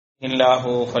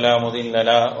الله فلا مضل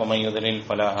له ومن يضلل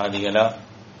فلا هادي له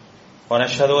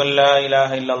ونشهد أن لا إله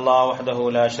إلا الله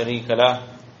وحده لا شريك له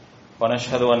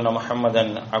ونشهد أن محمدا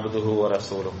عبده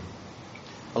ورسوله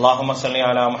اللهم صل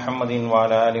على محمد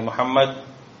وعلى آل محمد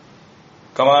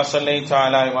كما صليت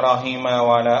على إبراهيم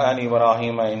وعلى آل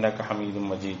إبراهيم إنك حميد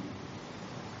مجيد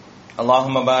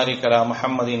اللهم بارك على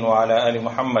محمد وعلى آل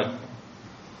محمد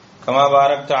كما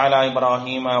باركت على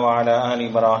إبراهيم وعلى آل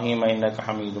إبراهيم إنك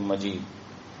حميد مجيد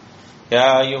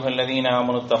يا أيها الذين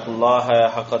آمنوا اتقوا الله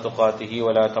حق تقاته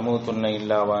ولا تموتن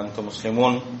إلا وأنتم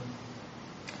مسلمون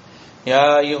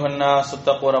يا أيها الناس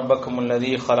اتقوا ربكم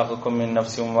الذي خلقكم من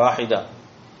نفس واحدة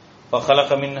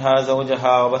وخلق منها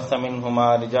زوجها وبث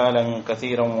منهما رجالا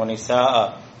كثيرا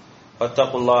ونساء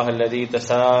واتقوا الله الذي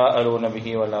تساءلون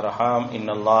به والأرحام إن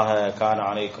الله كان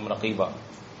عليكم رقيبا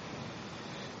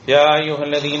يا أيها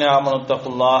الذين آمنوا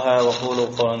اتقوا الله وقولوا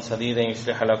قولا سديدا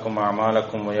يصلح لكم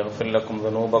أعمالكم ويغفر لكم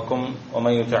ذنوبكم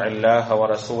ومن يطع الله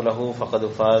ورسوله فقد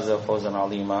فاز فوزا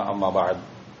عظيما أما بعد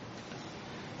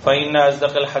فإن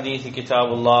أصدق الحديث كتاب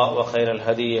الله وخير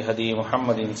الهدي هدي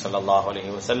محمد صلى الله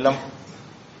عليه وسلم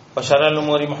وشر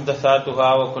الأمور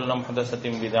محدثاتها وكل محدثة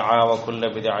بدعة وكل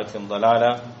بدعة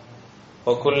ضلالة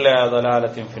وكل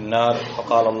ضلالة في النار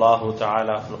فقال الله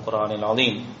تعالى في القرآن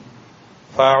العظيم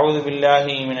فأعوذ بالله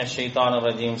من الشيطان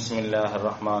الرجيم بسم الله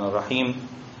الرحمن الرحيم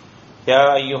يا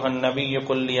أيها النبي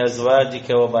قل لأزواجك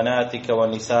وبناتك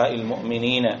ونساء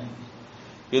المؤمنين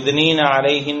يدنين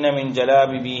عليهن من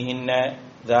جلابيبهن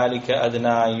ذلك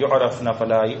أدنى أن يعرفن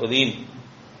فلا يؤذين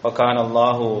وكان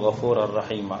الله غفورا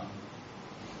رحيما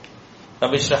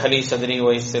رب اشرح لي صدري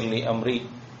ويسر لي أمري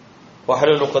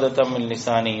واحلل عقدة من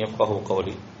لساني يفقهوا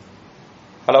قولي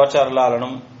அளவற்ற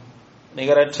அருளாளனும்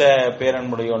நிகரற்ற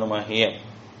பேரன்புடையவனுமாகிய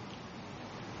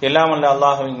எல்லாம் வல்ல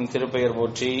அல்லாஹ்வின் திருப்பெயர்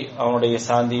போற்றி அவனுடைய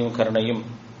சாந்தியும் கருணையும்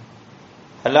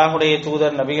அல்லாஹ்வுடைய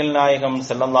தூதர் நபிகள் நாயகம்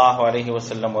ஸல்லல்லாஹு அலைஹி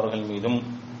வஸல்லம் அவர்கள் மீதும்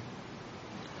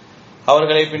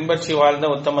அவர்களை பின்பற்றி வாழ்ந்த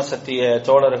உத்தம சத்திய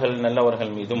தோழர்கள்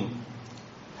நல்லவர்கள் மீதும்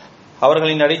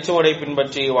அவர்களின் அடிச்சுவடை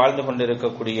பின்பற்றி வாழ்ந்து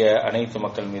கொண்டிருக்கக்கூடிய அனைத்து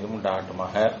மக்கள் மீதும்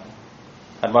உண்டாகட்டுமாக.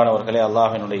 அன்பானவர்களே,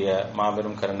 அல்லாஹ்வினுடைய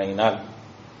மாபெரும் கருணையினால்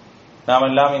நாம்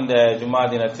எல்லாம் இந்த ஜும்மா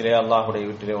தினத்திலே அல்லாஹுடைய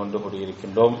வீட்டிலே ஒன்று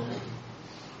கூடியிருக்கின்றோம்.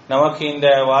 நமக்கு இந்த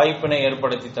வாய்ப்பினை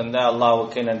ஏற்படுத்தி தந்த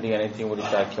அல்லாஹ்வுக்கே நன்றி அனைத்தையும்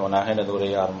உரித்தாக்கியவனாக எனது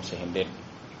உரையை ஆரம்பம் செய்கின்றேன்.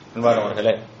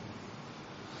 அன்பானவர்களே,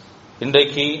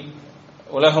 இன்றைக்கு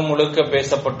உலகம் முழுக்க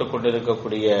பேசப்பட்டுக்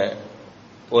கொண்டிருக்கக்கூடிய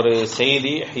ஒரு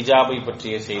செய்தி ஹிஜாபை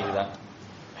பற்றிய செய்திதான்.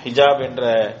 ஹிஜாப் என்ற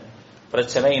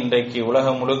பிரச்சனை இன்றைக்கு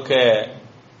உலகம் முழுக்க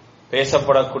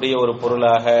பேசப்படக்கூடிய ஒரு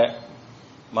பொருளாக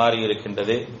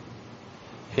மாறியிருக்கின்றது.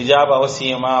 ஹிஜாப்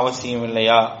அவசியமா அவசியம்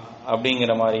இல்லையா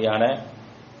அப்படிங்கிற மாதிரியான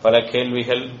பல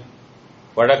கேள்விகள்,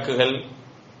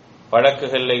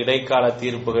 வழக்குகளில் இடைக்கால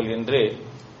தீர்ப்புகள் என்று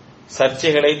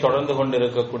சர்ச்சைகளை தொடர்ந்து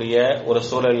கொண்டிருக்கக்கூடிய ஒரு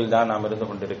சூழலில் தான் நாம் இருந்து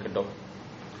கொண்டிருக்கின்றோம்.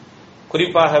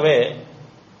 குறிப்பாகவே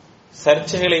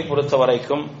சர்ச்சைகளை பொறுத்த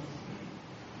வரைக்கும்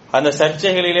அந்த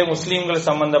சர்ச்சைகளிலே முஸ்லிம்கள்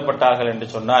சம்பந்தப்பட்டார்கள் என்று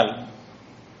சொன்னால்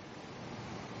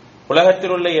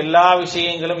உலகத்தில் உள்ள எல்லா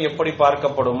விஷயங்களும் எப்படி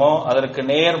பார்க்கப்படுமோ அதற்கு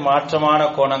நேர் மாற்றமான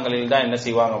கோணங்களில் தான் என்ன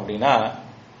செய்வாங்க அப்படின்னா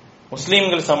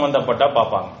முஸ்லிம்கள் சம்பந்தப்பட்டா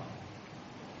பார்ப்பாங்க.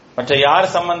 மற்ற யார்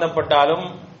சம்பந்தப்பட்டாலும்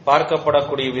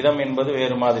பார்க்கப்படக்கூடிய விதம் என்பது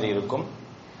வேறு மாதிரி இருக்கும்.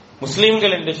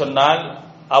 முஸ்லிம்கள் என்று சொன்னால்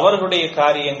அவர்களுடைய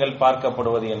காரியங்கள்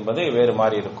பார்க்கப்படுவது என்பது வேறு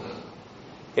மாதிரி இருக்கும்.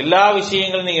 எல்லா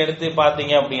விஷயங்களும் நீங்க எடுத்து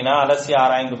பார்த்தீங்க அப்படின்னா, அலசி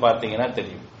ஆராய்ந்து பார்த்தீங்கன்னா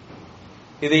தெரியும்.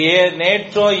 இது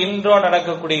நேற்றோ இன்றோ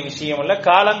நடக்கக்கூடிய விஷயம் இல்ல,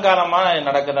 காலங்காலமா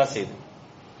நடக்கதான் செய்யுது.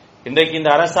 இன்றைக்கு இந்த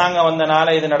அரசாங்கம்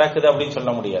வந்தனால இது நடக்குது அப்படின்னு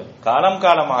சொல்ல முடியாது.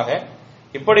 காலமாக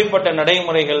இப்படிப்பட்ட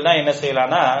நடைமுறைகள் தான் என்ன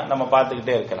செய்யலாம்னா நம்ம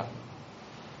பார்த்துக்கிட்டே இருக்கலாம்.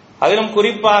 அதிலும்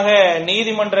குறிப்பாக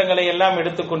நீதிமன்றங்களை எல்லாம்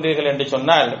எடுத்துக்கொண்டீர்கள் என்று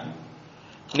சொன்னால்,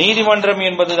 நீதிமன்றம்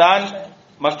என்பதுதான்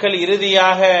மக்கள்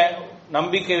இறுதியாக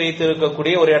நம்பிக்கை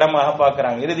வைத்திருக்கக்கூடிய ஒரு இடமாக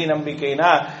பார்க்கிறாங்க. இறுதி நம்பிக்கைனா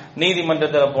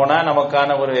நீதிமன்றத்தில் போனா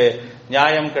நமக்கான ஒரு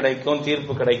நியாயம் கிடைக்கும்,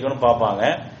 தீர்ப்பு கிடைக்கும்னு பார்ப்பாங்க.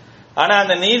 ஆனா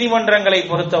அந்த நீதிமன்றங்களை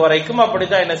பொறுத்த வரைக்கும்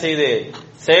அப்படித்தான் என்ன செய்து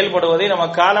செயல்படுவதை நம்ம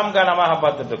காலமாக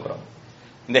பார்த்துட்டு இருக்கிறோம்.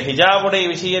 இந்த ஹிஜாபுடைய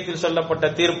விஷயத்தில் சொல்லப்பட்ட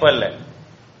தீர்ப்பு அல்ல,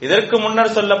 இதற்கு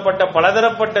முன்னர் சொல்லப்பட்ட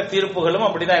பலதரப்பட்ட தீர்ப்புகளும்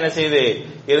அப்படிதான் என்ன செய்து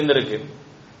இருந்திருக்கு.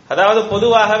 அதாவது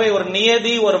பொதுவாகவே ஒரு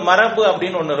நியதி, ஒரு மரபு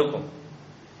அப்படின்னு ஒண்ணு இருக்கும்.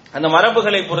 அந்த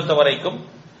மரபுகளை பொறுத்த வரைக்கும்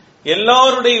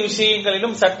எல்லோருடைய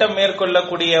விஷயங்களிலும் சட்டம்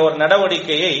மேற்கொள்ளக்கூடிய ஒரு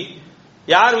நடவடிக்கையை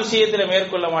யார் விஷயத்தில்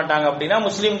மேற்கொள்ள மாட்டாங்க அப்படின்னா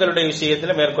முஸ்லிம்களுடைய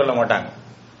விஷயத்தில் மேற்கொள்ள மாட்டாங்க.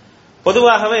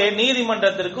 பொதுவாகவே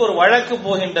நீதிமன்றத்திற்கு ஒரு வழக்கு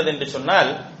போகின்றது என்று சொன்னால்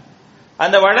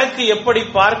அந்த வழக்கு எப்படி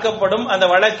பார்க்கப்படும், அந்த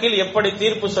வழக்கில் எப்படி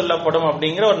தீர்ப்பு சொல்லப்படும்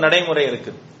அப்படிங்கிற ஒரு நடைமுறை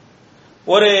இருக்குது.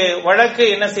 ஒரு வழக்கு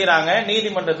என்ன செய்யறாங்க,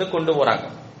 நீதிமன்றத்துக்கு கொண்டு போறாங்க.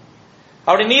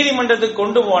 அப்படி நீதிமன்றத்துக்கு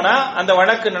கொண்டு போனா அந்த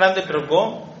வழக்கு நடந்துட்டு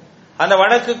இருக்கும். அந்த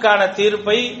வழக்குக்கான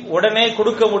தீர்ப்பை உடனே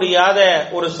கொடுக்க முடியாத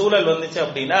ஒரு சூழல் வந்துச்சு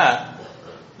அப்படின்னா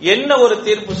என்ன ஒரு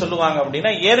தீர்ப்பு சொல்லுவாங்க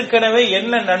அப்படின்னா, ஏற்கனவே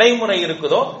என்ன நடைமுறை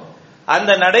இருக்குதோ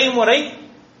அந்த நடைமுறை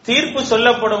தீர்ப்பு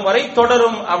சொல்லப்படும் வரை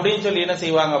தொடரும் அப்படின்னு சொல்லி என்ன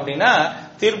செய்வாங்க அப்படின்னா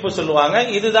தீர்ப்பு சொல்லுவாங்க.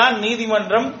 இதுதான்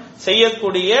நீதிமன்றம்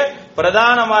செய்யக்கூடிய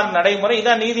பிரதானமான நடைமுறை.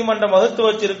 இதான் நீதிமன்றம் வகுத்து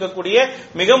வச்சிருக்கக்கூடிய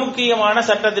மிக முக்கியமான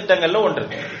சட்ட திட்டங்கள்ல ஒன்று.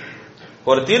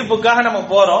 ஒரு தீர்ப்புக்காக நம்ம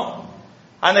போறோம்,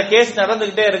 அந்த கேஸ்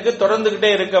நடந்துகிட்டே இருக்கு,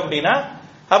 தொடர்ந்துகிட்டே இருக்கு அப்படின்னா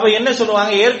அப்ப என்ன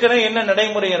சொல்லுவாங்க, ஏற்கனவே என்ன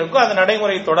நடைமுறை இருக்கோ அந்த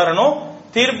நடைமுறை தொடரணும்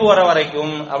தீர்ப்பு வர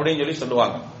வரைக்கும் அப்படின்னு சொல்லி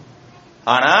சொல்லுவாங்க.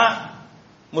 ஆனா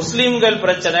முஸ்லிம்கள்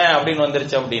பிரச்சனை அப்படின்னு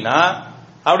வந்துருச்சு அப்படின்னா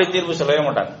அப்படி தீர்ப்பு சொல்லவே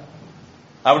மாட்டாங்க.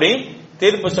 அப்படி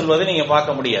தீர்ப்பு சொல்வதை நீங்க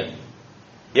பார்க்க முடியாது.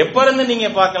 எப்ப இருந்து நீங்க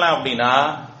பார்க்கலாம் அப்படின்னா,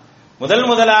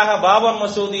 முதலாக பாபர்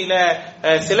மசூதியில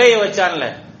சிலையை வச்சான்ல,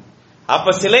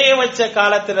 அப்ப சிலையை வச்ச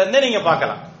காலத்திலிருந்து நீங்க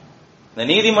பார்க்கலாம். இந்த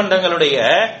நீதிமன்றங்களுடைய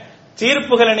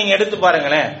தீர்ப்புகளை நீங்க எடுத்து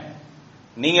பாருங்களேன்.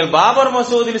 நீங்கள் பாபர்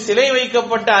மசூதியில் சிலை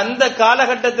வைக்கப்பட்ட அந்த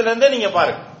காலகட்டத்திலிருந்து நீங்க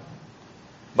பாருங்க.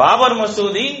 பாபர்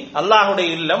மசூதி அல்லாஹுடைய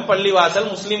இல்லம், பள்ளிவாசல்,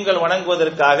 முஸ்லிம்கள்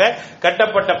வணங்குவதற்காக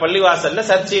கட்டப்பட்ட பள்ளிவாசல்ல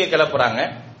சர்ச்சையை கிளப்புறாங்க.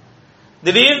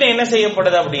 திடீர்னு என்ன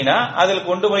செய்யப்படுது அப்படின்னா அதில்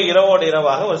கொண்டு போய் இரவோடு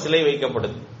இரவாக ஒரு சிலை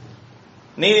வைக்கப்படுது.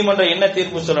 நீதிமன்றம் என்ன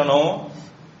தீர்ப்பு சொல்லணும்,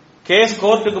 கேஸ்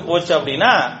கோர்ட்டுக்கு போச்சு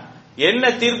அப்படின்னா என்ன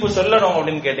தீர்ப்பு சொல்லணும்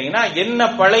அப்படின்னு கேட்டீங்கன்னா, என்ன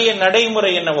பழைய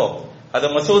நடைமுறை என்னவோ அது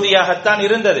மசூதியாகத்தான்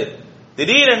இருந்தது,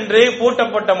 திடீரென்று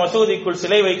பூட்டப்பட்ட மசூதிக்குள்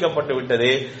சிலை வைக்கப்பட்டு விட்டது,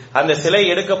 அந்த சிலை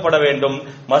எடுக்கப்பட வேண்டும்,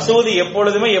 மசூதி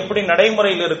எப்பொழுதுமே எப்படி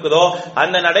நடைமுறையில் இருக்குதோ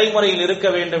அந்த நடைமுறையில் இருக்க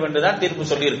வேண்டும் என்றுதான் தீர்ப்பு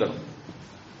சொல்லி இருக்கணும்.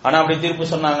 ஆனா அப்படி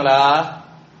தீர்ப்பு சொன்னாங்களா?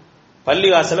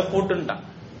 பள்ளிவாசலை பூட்டுட்டான்.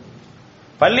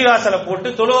 பள்ளிவாசலை போட்டு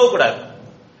தொழுவ கூடாது.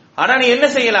 ஆனா நீ என்ன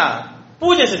செய்யலாம்,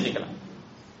 பூஜை செஞ்சுக்கலாம்.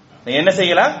 நீ என்ன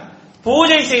செய்யலாம்,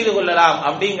 பூஜை செய்து கொள்ளலாம்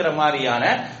அப்படிங்கிற மாதிரியான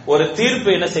ஒரு தீர்ப்பு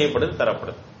என்ன செய்யப்படுது,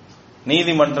 தரப்படுது.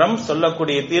 நீதிமன்றம்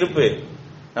சொல்லக்கூடிய தீர்ப்பு.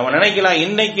 நம்ம நினைக்கலாம்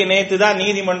இன்னைக்கு நேத்து தான்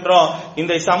நீதிமன்றம்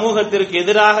இந்த சமூகத்திற்கு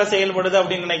எதிராக செயல்படுது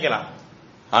அப்படின்னு நினைக்கலாம்.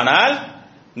 ஆனால்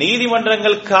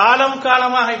நீதிமன்றங்கள் காலம்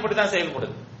காலமாக இப்படித்தான்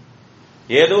செயல்படுது.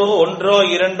 ஏதோ ஒன்றோ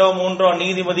இரண்டோ மூன்றோ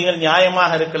நீதிபதிகள்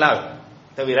நியாயமாக இருக்கலாம்,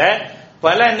 தவிர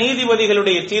பல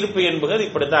நீதிபதிகளுடைய தீர்ப்பு என்பது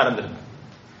இப்படித்தான் இருந்திருக்கு.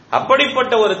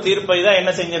 அப்படிப்பட்ட ஒரு தீர்ப்பை தான்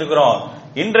என்ன செஞ்சிருக்கிறோம்,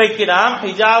 இன்றைக்கு நாம்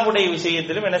ஹிஜாபுடைய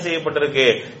விஷயத்திலும் என்ன செய்யப்பட்டிருக்கு,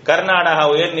 கர்நாடகா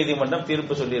உயர் நீதிமன்றம்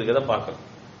தீர்ப்பு சொல்லி இருக்கிறத பார்க்கணும்.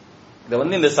 இதை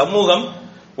இந்த சமூகம்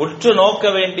உற்று நோக்க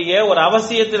வேண்டிய ஒரு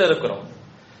அவசியத்தில் இருக்கிறோம்.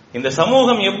 இந்த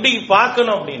சமூகம் எப்படி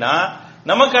பார்க்கணும் அப்படின்னா,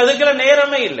 நமக்கு அதுக்கெல்லாம்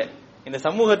நேரமே இல்லை. இந்த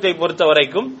சமூகத்தை பொறுத்த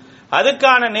வரைக்கும்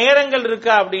அதுக்கான நேரங்கள்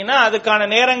இருக்கா அப்படின்னா அதுக்கான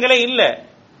நேரங்களே இல்லை.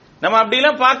 நம்ம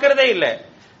அப்படிலாம் பார்க்கறதே இல்லை.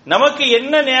 நமக்கு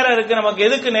என்ன நேரம் இருக்கு, நமக்கு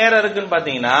எதுக்கு நேரம் இருக்குன்னு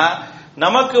பாத்தீங்கன்னா,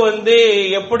 நமக்கு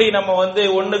எப்படி நம்ம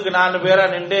ஒண்ணுக்கு 4 பேரா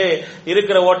நின்று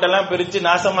இருக்கிற ஓட்டெல்லாம் பிரிச்சு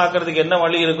நாசமாக்குறதுக்கு என்ன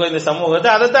வழி இருக்கோ இந்த சமூகத்தை,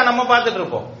 அதைத்தான் நம்ம பார்த்துட்டு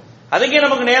இருப்போம். அதுக்கே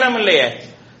நமக்கு நேரம் இல்லையே.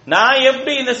 நான்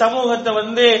எப்படி இந்த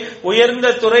சமூகத்தை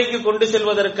உயர்ந்த துறைக்கு கொண்டு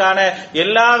செல்வதற்கான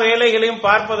எல்லா வேலைகளையும்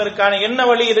பார்ப்பதற்கான என்ன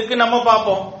வழி இருக்கு நம்ம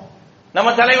பார்ப்போம். நம்ம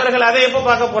தலைவர்கள் அதை எப்ப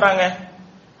பார்க்க போறாங்க,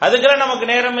 அதுக்கெல்லாம் நமக்கு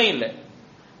நேரமே இல்லை.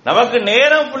 நமக்கு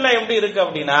நேரம் ஃபுல்லா எப்படி இருக்கு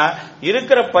அப்படின்னா,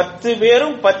 இருக்கிற 10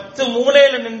 பேரும் 10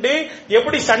 மூலையில நின்று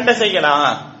எப்படி சண்டை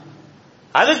செய்யலாம்,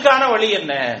 அதுக்கான வழி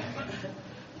என்ன.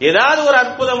 ஏதாவது ஒரு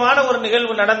அற்புதமான ஒரு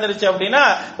நிகழ்வு நடந்துருச்சு அப்படின்னா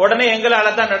உடனே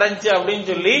எங்களால தான் நடந்துச்சு அப்படின்னு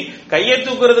சொல்லி கையை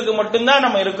தூக்குறதுக்கு மட்டும்தான்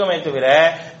நம்ம இருக்கோமே தவிர,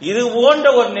 இது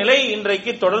போன்ற ஒரு நிலை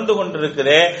இன்றைக்கு தொடர்ந்து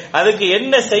கொண்டிருக்குது. அதுக்கு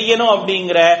என்ன செய்யணும்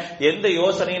அப்படிங்கிற எந்த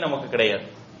யோசனையும் நமக்கு கிடையாது.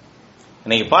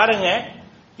 இன்னைக்கு பாருங்க,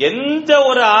 எந்த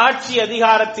ஒரு ஆட்சி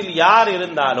அதிகாரத்தில் யார்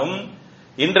இருந்தாலும்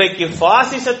இன்றைக்கு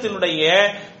பாசிசத்தினுடைய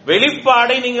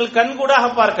வெளிப்பாடை நீங்கள் கண்கூடாக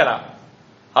பார்க்கலாம்.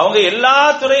 அவங்க எல்லா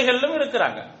துறைகளிலும்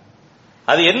இருக்கிறாங்க.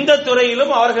 அது எந்த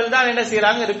துறையிலும் அவர்கள் தான் என்ன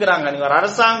செய்யறாங்க, இருக்கிறாங்க. நீங்க ஒரு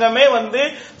அரசாங்கமே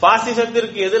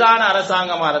பாசிசத்திற்கு எதிரான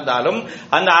அரசாங்கமா இருந்தாலும்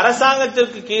அந்த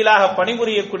அரசாங்கத்திற்கு கீழாக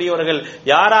பணிபுரியக்கூடியவர்கள்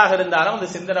யாராக இருந்தாலும் அந்த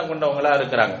சிந்தனை கொண்டவங்களா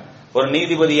இருக்கிறாங்க. ஒரு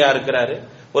நீதிபதியா இருக்கிறாரு,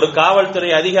 ஒரு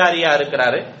காவல்துறை அதிகாரியா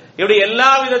இருக்கிறாரு, இப்படி எல்லா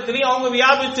விதத்திலையும் அவங்க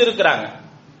வியாபிச்சு இருக்கிறாங்க.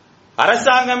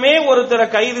 அரசாங்கமே ஒருத்தரை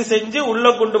கைது செஞ்சு உள்ள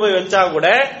கொண்டு போய் வச்சா கூட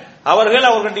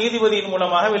அவர்கள் நீதிபதியின்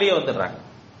மூலமாக வெளியே வந்துடுறாங்க.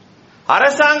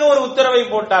 அரசாங்கம் ஒரு உத்தரவை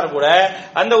போட்டார் கூட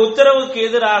அந்த உத்தரவுக்கு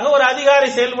எதிராக ஒரு அதிகாரி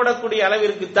செயல்படக்கூடிய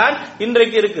அளவிற்கு தான்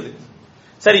இன்றைக்கு இருக்குது.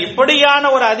 சரி, இப்படியான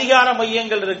ஒரு அதிகார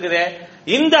மையங்கள் இருக்குது.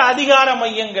 இந்த அதிகார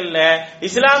மையங்கள்ல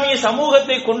இஸ்லாமிய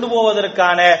சமூகத்தை கொண்டு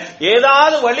போவதற்கான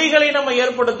ஏதாவது வழிகளை நம்ம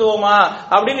ஏற்படுத்துவோமா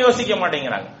அப்படின்னு யோசிக்க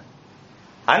மாட்டேங்கிறாங்க.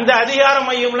 அந்த அதிகார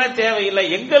மையம்லாம் தேவையில்லை.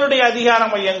 எங்களுடைய அதிகார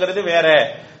மையங்கிறது வேற,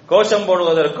 கோஷம்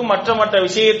போடுவதற்கும் மற்ற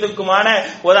விஷயத்திற்குமான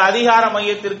ஒரு அதிகார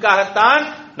மையத்திற்காகத்தான்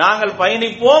நாங்கள்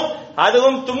பயணிப்போம்,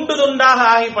 அதுவும் துண்டு துண்டாக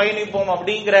ஆகி பயணிப்போம்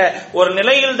அப்படிங்கிற ஒரு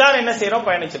நிலையில் தான் என்ன செய்யறோம்,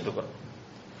 பயணிச்சுட்டு இருக்கிறோம்.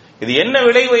 இது என்ன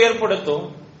விளைவை ஏற்படுத்தும்?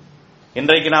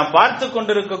 இன்றைக்கு நாம் பார்த்து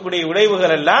கொண்டிருக்கக்கூடிய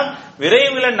விளைவுகள் எல்லாம்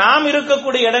விரைவில் நாம்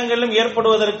இருக்கக்கூடிய இடங்களிலும்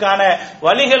ஏற்படுவதற்கான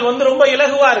வழிகள் ரொம்ப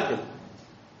இலகுவா இருக்குது.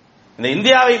 இந்த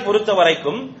இந்தியாவை பொறுத்த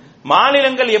வரைக்கும்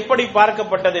மாநிலங்கள் எப்படி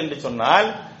பார்க்கப்பட்டது என்று சொன்னால்,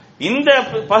 இந்த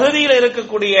பகுதியில்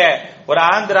இருக்கக்கூடிய ஒரு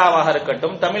ஆந்திராவாக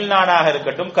இருக்கட்டும், தமிழ்நாடாக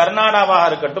இருக்கட்டும், கர்நாடகாவாக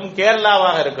இருக்கட்டும்,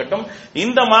 கேரளாவாக இருக்கட்டும்,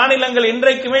 இந்த மாநிலங்கள்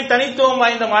இன்றைக்குமே தனித்துவம்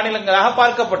வாய்ந்த மாநிலங்களாக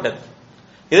பார்க்கப்பட்டது.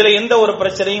 இதுல எந்த ஒரு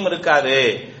பிரச்சனையும் இருக்காது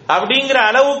அப்படிங்கிற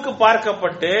அளவுக்கு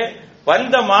பார்க்கப்பட்டு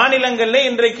வந்த மாநிலங்கள்ல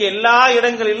இன்றைக்கு எல்லா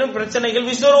இடங்களிலும் பிரச்சனைகள்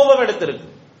விஸ்வரூபம் எடுத்திருக்கு.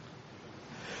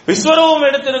 விஸ்வரூபம்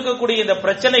எடுத்திருக்கக்கூடிய இந்த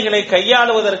பிரச்சனைகளை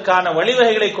கையாளுவதற்கான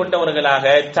வழிவகைகளை கொண்டவர்களாக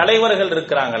தலைவர்கள்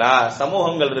இருக்கிறாங்களா,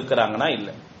 சமூகங்கள் இருக்கிறாங்கன்னா இல்ல.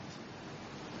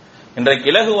 இன்றைக்கு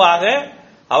இலகுவாக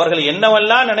அவர்கள்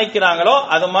என்னவெல்லாம் நினைக்கிறாங்களோ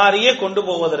அது மாதிரியே கொண்டு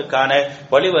போவதற்கான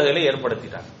வழிவகைகளை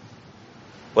ஏற்படுத்திட்டாங்க.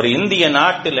 ஒரு இந்திய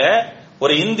நாட்டில்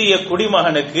ஒரு இந்திய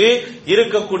குடிமகனுக்கு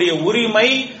இருக்கக்கூடிய உரிமை,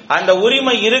 அந்த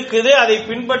உரிமை இருக்குது, அதை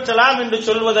பின்பற்றலாம் என்று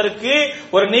சொல்வதற்கு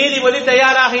ஒரு நீதிபதி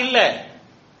தயாராக இல்லை.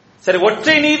 சரி,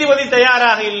 ஒற்றை நீதிபதி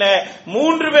தயாராக இல்ல,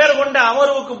 3 பேர் கொண்ட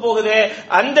அமர்வுக்கு போகுது,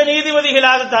 அந்த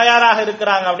நீதிபதிகளாக தயாராக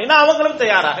இருக்கிறாங்க அப்படின்னா அவங்களும்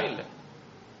தயாராக இல்லை.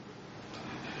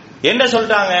 என்ன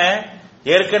சொல்றாங்க?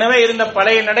 ஏற்கனவே இருந்த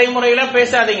பழைய நடைமுறையில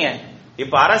பேசாதீங்க,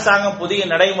 இப்ப அரசாங்கம் புதிய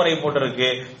நடைமுறை போட்டிருக்கு,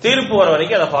 தீர்ப்பு வர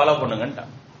வரைக்கும் அதை ஃபாலோ பண்ணுங்க.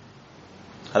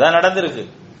 அதான் நடந்திருக்கு.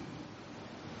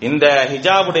 இந்த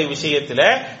ஹிஜாபுடைய விஷயத்துல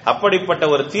அப்படிப்பட்ட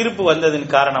ஒரு தீர்ப்பு வந்ததின்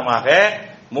காரணமாக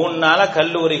 3 நாளா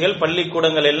கல்லூரிகள்,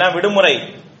 பள்ளிக்கூடங்கள் எல்லாம் விடுமுறை.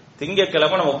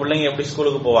 திங்கட்கிழமை நம்ம பிள்ளைங்க எப்படி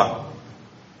ஸ்கூலுக்கு போவாங்க?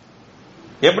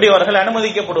 எப்படி அவர்கள்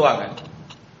அனுமதிக்கப்படுவாங்க?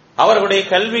 அவர்களுடைய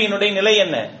கல்வியினுடைய நிலை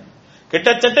என்ன?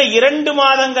 கிட்டத்தட்ட 2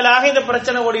 மாதங்களாக இந்த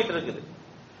பிரச்சனை ஓடிட்டு இருக்குது.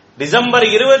 டிசம்பர்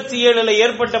 27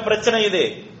 ஏற்பட்ட பிரச்சனை இது.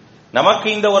 நமக்கு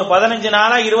இந்த ஒரு 15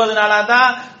 நாளா 20 நாளா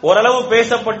தான் ஓரளவு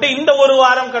பேசப்பட்டு இந்த ஒரு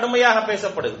வாரம் கடுமையாக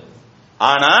பேசப்படுது.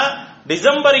 ஆனா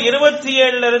டிசம்பர்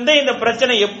 27 இருந்தே இந்த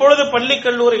பிரச்சனை, எப்பொழுது பள்ளி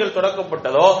கல்லூரிகள்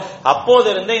தொடக்கப்பட்டதோ அப்போது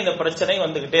இருந்தே இந்த பிரச்சனை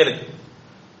வந்துகிட்டே இருக்கு.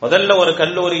 முதல்ல ஒரு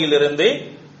கல்லூரியில் இருந்து,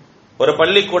 ஒரு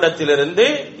பள்ளிக்கூடத்திலிருந்து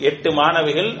 8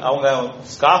 மாணவிகள் அவங்க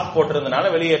ஸ்கார்ஃப் போட்டிருந்தனால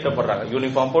வெளியேற்றப்படுறாங்க.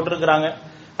 யூனிஃபார்ம் போட்டிருக்கிறாங்க,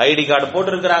 ஐடி கார்டு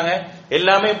போட்டிருக்கிறாங்க,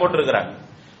 எல்லாமே போட்டிருக்கிறாங்க.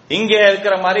 இங்க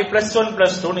இருக்கிற மாதிரி +1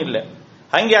 +2 இல்ல.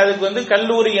 அங்கே அதுக்கு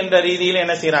கல்லூரி என்ற ரீதியில்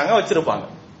என்ன செய்யறாங்க, வச்சிருப்பாங்க.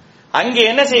 அங்கே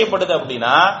என்ன செய்யப்படுது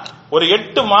அப்படின்னா, ஒரு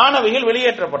 8 மாணவிகள்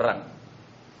வெளியேற்றப்படுறாங்க.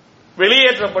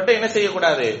 வெளியேற்றப்பட்டு என்ன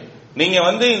செய்யக்கூடாது,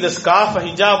 நீங்க இந்த ஸ்கார்ஃப்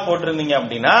ஹிஜாப் போட்டிருந்தீங்க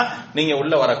அப்படின்னா நீங்க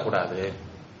உள்ள வரக்கூடாது,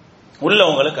 உள்ள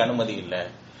உங்களுக்கு அனுமதி இல்லை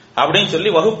அப்படின்னு சொல்லி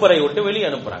வகுப்பறை விட்டு வெளியே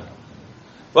அனுப்புறாங்க.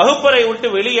 வகுப்பறை விட்டு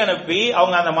வெளியே அனுப்பி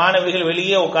அவங்க அந்த மாணவிகள்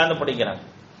வெளியே உட்கார்ந்து படிக்கிறாங்க.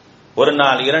 1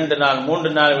 நாள், 2 நாள்,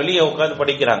 3 நாள் வெளியே உட்கார்ந்து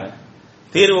படிக்கிறாங்க.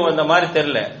 தீர்வு வந்த மாதிரி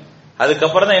தெரியல.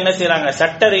 அதுக்கப்புறம் தான் என்ன செய்யறாங்க,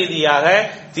 சட்ட ரீதியாக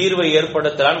தீர்வை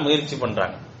ஏற்படுத்தலான்னு முயற்சி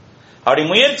பண்றாங்க. அப்படி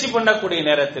முயற்சி பண்ணக்கூடிய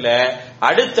நேரத்தில்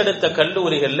அடுத்தடுத்த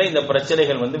கல்லூரிகள்ல இந்த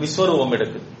பிரச்சனைகள் விஸ்வரூபம்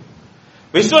எடுக்குது.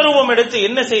 விஸ்வரூபம் எடுத்து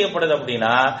என்ன செய்யப்படுது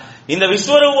அப்படின்னா, இந்த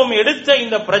விஸ்வரூபம் எடுத்த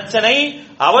இந்த பிரச்சனை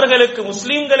அவர்களுக்கு,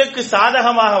 முஸ்லிம்களுக்கு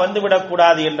சாதகமாக வந்துவிடக்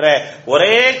கூடாது என்ற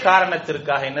ஒரே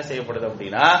காரணத்திற்காக என்ன செய்யப்படுது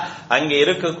அப்படின்னா, அங்கே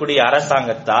இருக்கக்கூடிய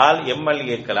அரசாங்கத்தால்,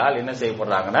 எம்எல்ஏக்களால் என்ன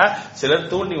செய்யப்படுறாங்கன்னா, சிலர்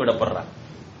தூண்டி விடப்படுறாங்க.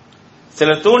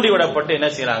 சிலர் தூண்டி விடப்பட்டு என்ன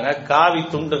செய்யறாங்க, காவி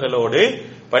துண்டுகளோடு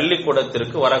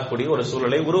பள்ளிக்கூடத்திற்கு வரக்கூடிய ஒரு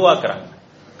சூழலை உருவாக்குறாங்க,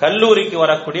 கல்லூரிக்கு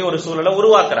வரக்கூடிய ஒரு சூழலை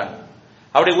உருவாக்குறாங்க.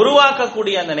 அப்படி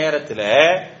உருவாக்கக்கூடிய அந்த நேரத்தில்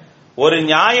ஒரு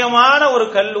நியாயமான ஒரு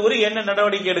கல்லூரி என்ன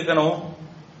நடவடிக்கை எடுக்கணும்?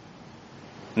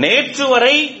 நேற்று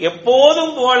வரை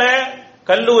எப்போதும் போல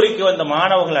கல்லூரிக்கு வந்த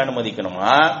மாணவர்களை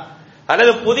அனுமதிக்கணுமா,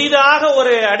 அல்லது புதிதாக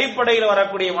ஒரு அடிப்படையில்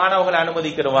வரக்கூடிய மாணவர்களை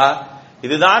அனுமதிக்கணுமா?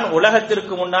 இதுதான்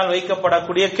உலகத்திற்கு முன்னால்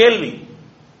வைக்கப்படக்கூடிய கேள்வி.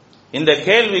 இந்த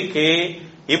கேள்விக்கு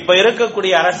இப்ப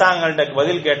இருக்கக்கூடிய அரசாங்கங்களுக்கு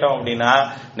பதில் கேட்டோம் அப்படின்னா,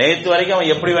 நேற்று வரைக்கும்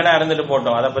அவன் எப்படி வேணா இருந்துட்டு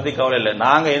போட்டோம், அதை பத்தி கவலை இல்லை,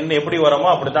 நாங்க என்ன எப்படி வரோமோ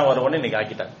அப்படித்தான் வருவோம்னு இன்னைக்கு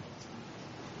ஆக்கிட்டாங்க.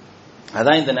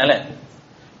 அதான் இந்த நிலை,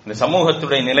 இந்த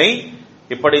சமூகத்துடைய நிலை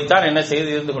இப்படித்தான் என்ன செய்து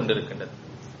இருந்து கொண்டிருக்கின்றது.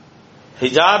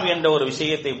 ஹிஜாப் என்ற ஒரு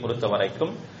விஷயத்தை பொறுத்த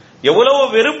வரைக்கும் எவ்வளவு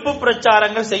வெறுப்பு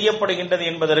பிரச்சாரங்கள் செய்யப்படுகின்றது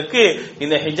என்பதற்கு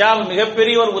இந்த ஹிஜாப்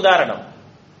மிகப்பெரிய ஒரு உதாரணம்.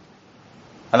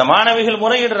 அந்த மாணவிகள்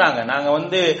முறையிடுறாங்க,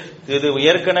 நாங்க இது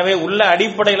ஏற்கனவே உள்ள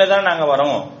அடிப்படையில தான் நாங்க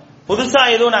வரோம், புதுசா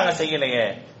எதுவும் நாங்க செய்யலையே.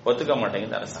 ஒத்துக்க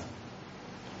மாட்டேங்குது அரசாங்கம்,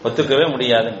 ஒத்துக்கவே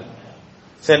முடியாது.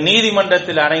 சரி,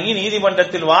 நீதிமன்றத்தில் அடங்கி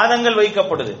நீதிமன்றத்தில் வாதங்கள்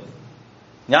வைக்கப்படுது,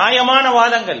 நியாயமான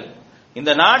வாதங்கள்.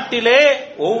 இந்த நாட்டிலே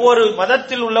ஒவ்வொரு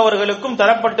மதத்தில் உள்ளவர்களுக்கும்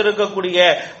தரப்பட்டிருக்கக்கூடிய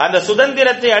அந்த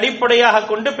சுதந்திரத்தை அடிப்படையாக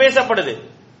கொண்டு பேசப்படுது.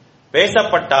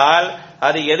 பேசப்பட்டால்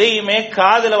அது எதையுமே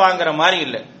காதுல வாங்குற மாதிரி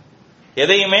இல்லை,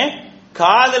 எதையுமே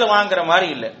காதுல வாங்குற மாதிரி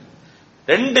இல்லை.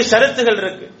 2 ஷரத்துகள்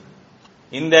இருக்கு.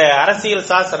 இந்த அரசியல்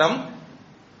சாசனம்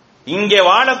இங்கே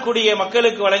வாழக்கூடிய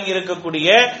மக்களுக்கு வழங்கி இருக்கக்கூடிய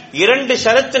 2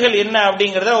 ஷரத்துகள் என்ன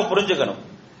அப்படிங்கறத அவன் புரிஞ்சுக்கணும்.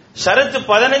 ஷரத்து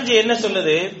 15 என்ன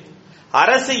சொல்லுது,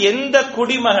 அரசு எந்த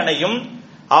குடிமகனையும்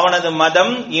அவனது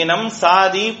மதம், இனம்,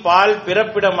 சாதி, பால்,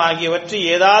 பிறப்பிடம் ஆகியவற்றை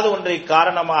ஏதாவது ஒன்றை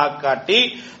காரணமாக காட்டி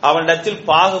அவனிடத்தில்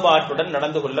பாகுபாட்டுடன்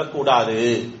நடந்து கொள்ளக்கூடாது.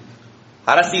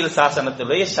 அரசியல்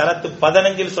சாசனத்தினுடைய ஷரத்து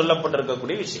 15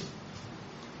 சொல்லப்பட்டிருக்கக்கூடிய விஷயம்.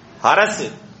 அரசு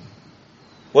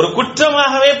ஒரு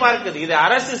குற்றமாகவே பார்க்குது. இது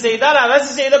அரசு செய்தால்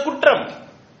அரசு செய்த குற்றம்.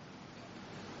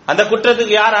 அந்த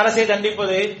குற்றத்துக்கு யார் அரசை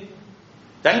தண்டிப்பது?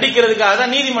 தண்டிக்கிறதுக்காக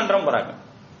தான் நீதிமன்றம் போறாங்க.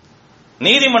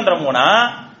 நீதிமன்றம் போனா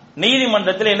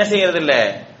நீதிமன்றத்தில் என்ன செய்யறது இல்ல,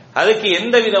 அதுக்கு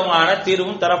எந்த விதமான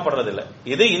தீர்வும் தரப்படுறதில்லை.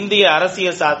 இது இந்திய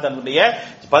அரசியல் சாசனத்துடைய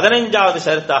 15வது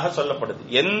ஷரத்தாக சொல்லப்படுது.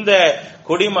 எந்த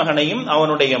குடிமகனையும்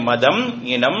அவனுடைய மதம்,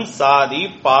 இனம், சாதி,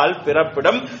 பால்,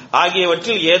 பிறப்பிடம்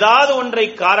ஆகியவற்றில் ஏதாவது ஒன்றை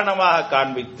காரணமாக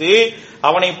காண்பித்து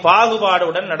அவனை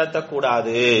பாகுபாடுடன்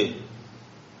நடத்தக்கூடாது.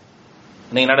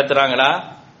 நீங்க நடத்துறாங்களா?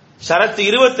 ஷரத்து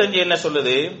 25 என்ன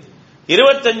சொல்லுது?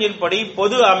 25 படி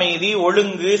பொது அமைதி,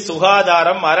 ஒழுங்கு,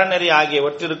 சுகாதாரம், அறநெறி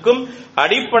ஆகியவற்றிற்கும்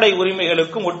அடிப்படை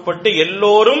உரிமைகளுக்கும் உட்பட்டு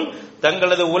எல்லோரும்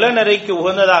தங்களது உளநெறிக்கு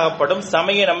உகந்ததாகப்படும்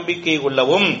சமய நம்பிக்கை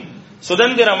உள்ளவும்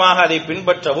சுதந்திரமாக அதை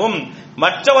பின்பற்றவும்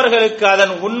மற்றவர்களுக்கு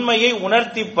அதன் உண்மையை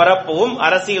உணர்த்தி பரப்பவும்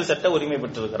அரசியல் சட்ட உரிமை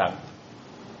பெற்றிருக்கிறாங்க.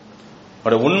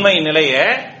 உண்மை நிலைய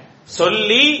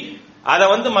சொல்லி அதை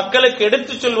மக்களுக்கு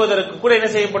எடுத்து சொல்வதற்கு கூட என்ன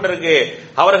செய்யப்பட்டிருக்கு?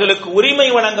 அவர்களுக்கு உரிமை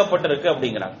வழங்கப்பட்டிருக்கு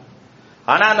அப்படிங்கிறாங்க.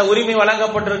 ஆனா அந்த உரிமை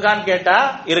வழங்கப்பட்டிருக்கான்னு கேட்டா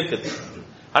இருக்குது.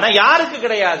 ஆனா யாருக்கு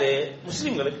கிடையாது?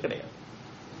 முஸ்லிம்களுக்கு கிடையாது.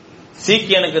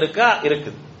 சீக்கியனுக்கு இருக்கா?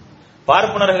 இருக்குது.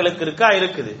 பார்ப்பனர்களுக்கு இருக்கா?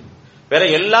 இருக்குது. வேற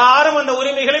எல்லாரும் அந்த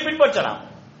உரிமைகளை பின்பற்றலாம்.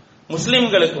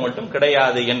 முஸ்லிம்களுக்கு மட்டும்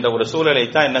கிடையாது என்ற ஒரு சூழலை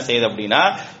தான் என்ன செய்யுது அப்படின்னா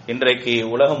இன்றைக்கு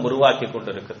உலகம் உருவாக்கி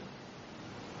கொண்டிருக்கிறது.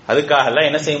 அதுக்காக எல்லாம்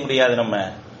என்ன செய்ய முடியாது. நம்ம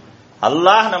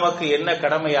அல்லாஹ் நமக்கு என்ன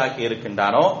கடமையாக்கி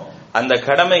இருக்கின்றானோ அந்த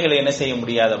கடமைகளை என்ன செய்ய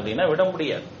முடியாது அப்படின்னா விட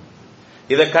முடியாது.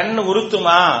 இத கண்ணு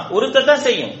உறுத்துமா? உறுத்தத்தான்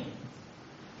செய்யும்.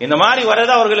 இந்த மாதிரி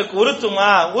வரது அவர்களுக்கு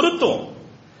உறுத்துமா? உறுத்தும்.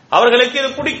 அவர்களுக்கு இது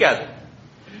பிடிக்காது.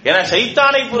 ஏன்னா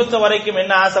சைத்தானை பொறுத்த வரைக்கும்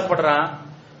என்ன ஆசைப்படுறான்?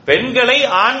 பெண்களை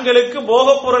ஆண்களுக்கு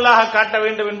போகப் பொருளாக காட்ட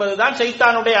வேண்டும் என்பதுதான்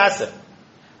சைத்தானுடைய ஆசை.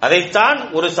 அதைத்தான்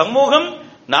ஒரு சமூகம்,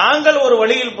 நாங்கள் ஒரு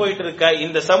வழியில் போயிட்டு இருக்க,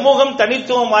 இந்த சமூகம்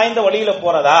தனித்துவம் வாய்ந்த வழியில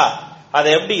போறதா, அதை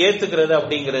எப்படி ஏத்துக்கிறது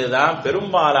அப்படிங்கிறது தான்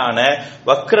பெரும்பாலான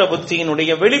வக்ர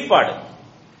புத்தியினுடைய வெளிப்பாடு.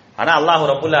 ஆனா அல்லாஹ்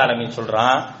ரப்புல் ஆலமீன்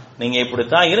சொல்றான், நீங்க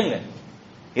இப்படித்தான் இருங்க,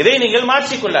 இதை நீங்கள்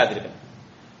மாற்றிக்கொள்ளாதீர்கள்.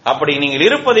 அப்படி நீங்கள்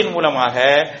இருப்பதின் மூலமாக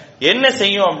என்ன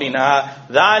செய்யும் அப்படின்னா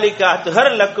ذَلِكَ أَطْهَرُ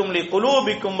لَكُمْ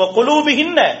لِقُلُوبِكُمْ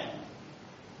وَقُلُوبِهِنَّ,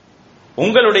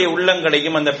 உங்களுடைய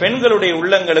உள்ளங்களையும் அந்த பெண்களுடைய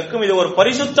உள்ளங்களுக்கும் இது ஒரு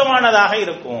பரிசுத்தமானதாக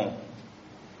இருக்கும்.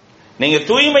 நீங்க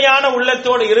தூய்மையான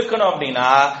உள்ளத்தோடு இருக்கணும் அப்படின்னா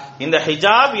இந்த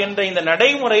ஹிஜாப் என்ற இந்த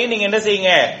நடைமுறையை நீங்க என்ன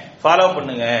செய்யுங்க? ஃபாலோ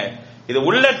பண்ணுங்க. இது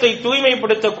உள்ளத்தை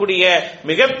தூய்மைப்படுத்தக்கூடிய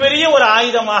மிகப்பெரிய ஒரு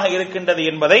ஆயுதமாக இருக்கின்றது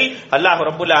என்பதை அல்லாஹ்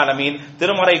ரப்புல் ஆலமீன்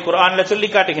திருமறை குர்ஆன்ல சொல்லி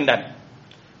காட்டுகின்றான்.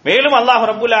 மேலும் அல்லாஹ்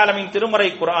ரப்புல் ஆலமீன் திருமறை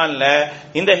குர்ஆன்ல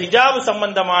இந்த ஹிஜாப்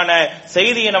சம்பந்தமான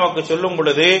செய்தியை நமக்கு சொல்லும்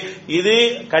பொழுது இது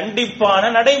கண்டிப்பான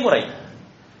நடைமுறை.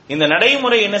 இந்த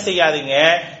நடைமுறை என்ன செய்யாதீங்க,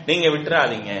 நீங்க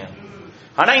விட்டுறாதீங்க.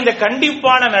 ஆனா இந்த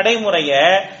கண்டிப்பான நடைமுறைய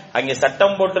அங்க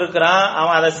சட்டம் போட்டிருக்கிறான்,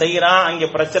 அவன் அதை செய்யறான், அங்க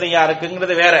பிரச்சனையா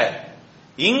இருக்குங்கிறது வேற.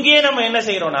 இங்கே நம்ம என்ன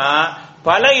செய்யறோம்னா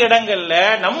பல இடங்கள்ல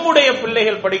நம்முடைய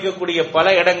பிள்ளைகள் படிக்கக்கூடிய பல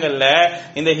இடங்கள்ல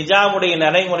இந்த ஹிஜாபுடைய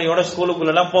நடைமுறையோட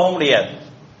ஸ்கூலுக்குள்ள எல்லாம் போக முடியாது.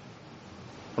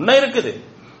 ஒன்னும் இருக்குது,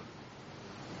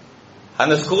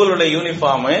 அந்த ஸ்கூலுடைய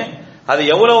யூனிஃபார்ம் அது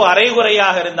எவ்வளவு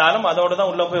அரைகுறையாக இருந்தாலும் அதோட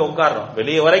தான் உள்ள போய் உட்கார்றோம்.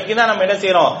 வெளியே வரைக்கும் தான் நம்ம என்ன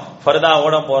செய்யறோம்,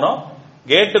 ஃபர்தாவோட போறோம்.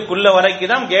 கேட்டுக்குள்ள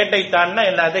வரைக்கும் தான், கேட்டை தாண்டினா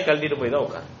எல்லாத்தையும் கழட்டிட்டு போய் தான்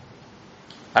உட்கார்.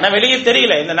 ஆனா வெளியே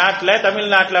தெரியல. இந்த நாட்டுல,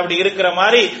 தமிழ்நாட்டுல அப்படி இருக்கிற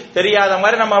மாதிரி தெரியாத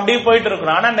மாதிரி நம்ம அப்படியே போயிட்டு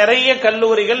இருக்கிறோம். ஆனா நிறைய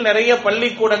கல்லூரிகள், நிறைய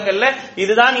பள்ளிக்கூடங்கள்ல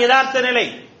இதுதான் யதார்த்த நிலை.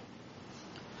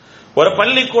 ஒரு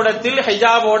பள்ளிக்கூடத்தில்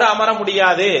ஹிஜாபோட அமர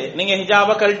முடியாது, நீங்க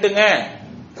ஹிஜாப கழட்டுங்க,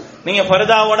 நீங்க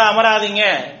ஃபர்தாவோட அமராதீங்க.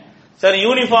 சரி,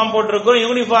 யூனிஃபார்ம் போட்டிருக்கோம்,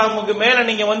 யூனிஃபார்முக்கு மேல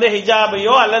நீங்க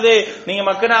ஹிஜாபையோ அல்லது நீங்க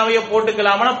மக்கனாவையோ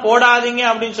போட்டுக்கலாம்னா போடாதீங்க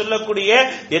அப்படின்னு சொல்லக்கூடிய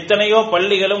எத்தனையோ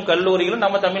பள்ளிகளும் கல்லூரிகளும்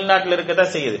நம்ம தமிழ்நாட்டில்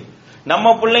இருக்கதான் செய்யுது. நம்ம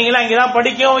பிள்ளைங்களை அங்கேதான்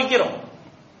படிக்கவும் வைக்கிறோம்,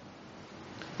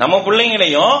 நம்ம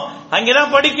பிள்ளைங்களையும்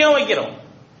அங்கேதான் படிக்கவும் வைக்கிறோம்.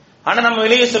 ஆனா நம்ம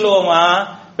வெளியே சொல்லுவோமா?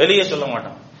 வெளியே சொல்ல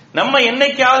மாட்டோம். நம்ம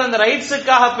என்னைக்காவது அந்த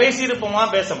ரைட்ஸுக்காக பேசியிருப்போமா?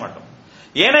 பேச மாட்டோம்.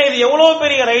 ஏன்னா இது எவ்வளவு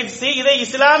பெரிய ரைட்ஸ், இதை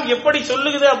இஸ்லாம் எப்படி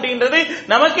சொல்லுகிறது அப்படின்றது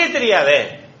நமக்கே தெரியாதே.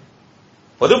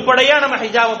 பொதுப்படையா நம்ம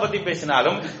ஹிஜாபை பத்தி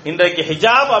பேசினாலும் இன்றைக்கு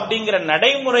ஹிஜாப் அப்படிங்கிற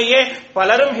நடைமுறையே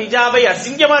பலரும் ஹிஜாபை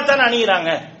அசிங்கமா தான்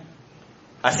அணியிறாங்க.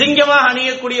 அசிங்கமாக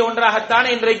அணியக்கூடிய ஒன்றாகத்தான்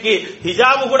இன்றைக்கு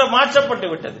ஹிஜாபு கூட மாற்றப்பட்டு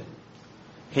விட்டது.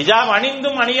 ஹிஜாப்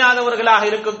அணிந்தும் அணியாதவர்களாக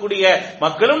இருக்கக்கூடிய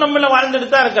மக்களும் நம்மள வாழ்ந்துட்டு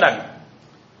தான் இருக்கிறாங்க.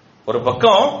 ஒரு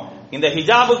பக்கம் இந்த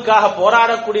ஹிஜாபுக்காக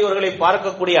போராடக்கூடியவர்களை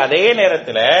பார்க்கக்கூடிய அதே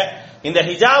நேரத்தில் இந்த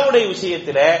ஹிஜாபுடைய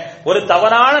விஷயத்துல ஒரு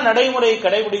தவறான நடைமுறையை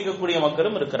கடைபிடிக்கக்கூடிய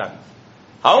மக்களும் இருக்கிறாங்க.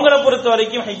 அவங்கள பொறுத்த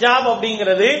வரைக்கும் ஹிஜாப்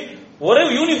அப்படிங்கிறது ஒரு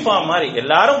யூனிஃபார்ம் மாதிரி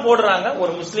எல்லாரும் போடுறாங்க.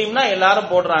 ஒரு முஸ்லீம்னா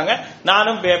எல்லாரும் போடுறாங்க,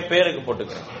 நானும் பேருக்கு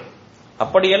போட்டுக்கிறேன்.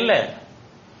 அப்படி அல்ல.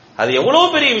 அது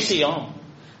எவ்வளவு பெரிய விஷயம்.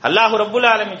 அல்லாஹ் ரப்புல்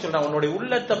ஆலமீன் சொல்றான், உன்னுடைய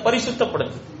உள்ளத்தை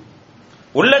பரிசுத்தப்படுத்து,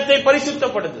 உள்ளத்தை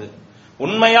பரிசுத்தப்படுத்து.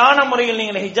 உண்மையான முறையில்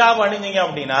நீங்க ஹிஜாப் அணிந்தீங்க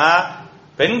அப்படின்னா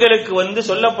பெண்களுக்கு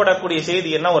சொல்லப்படக்கூடிய செய்தி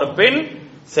என்ன, ஒரு பெண்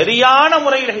சரியான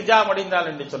முறையில் ஹிஜாப் அணிந்தாள்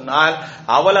என்று சொன்னால்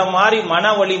அவளை மாதிரி மன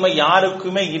வலிமை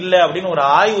யாருக்குமே இல்லை அப்படின்னு ஒரு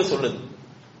ஆய்வு சொல்லுது.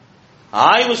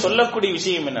 ஆய்வு சொல்லக்கூடிய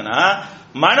விஷயம் என்னன்னா,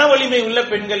 மன வலிமை உள்ள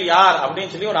பெண்கள் யார்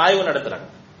அப்படின்னு சொல்லி ஒரு ஆய்வு நடத்துறாங்க.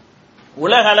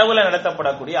 உலக அளவில்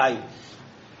நடத்தப்படக்கூடிய ஆய்வு.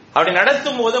 அப்படி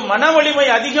நடத்தும் போது மன வலிமை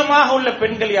அதிகமாக உள்ள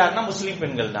பெண்கள் யாருன்னா முஸ்லிம்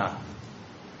பெண்கள் தான்.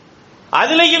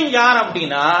 அதுலயும் யார்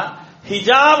அப்படின்னா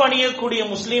ஹிஜாப் அணியக்கூடிய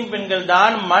முஸ்லிம் பெண்கள்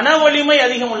தான் மன வலிமை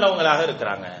அதிகம் உள்ளவங்களாக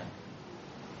இருக்கிறாங்க.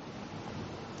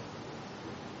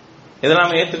 இதை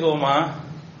நாம ஏத்துக்குவோமா?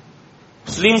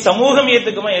 முஸ்லிம் சமூகம்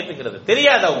ஏத்துக்குமா? ஏத்துக்கிறது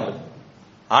தெரியாது அவங்களுக்கு.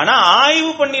 ஆனா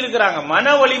ஆய்வு பண்ணி இருக்கிறாங்க,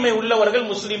 மன வலிமை உள்ளவர்கள்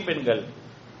முஸ்லிம் பெண்கள்.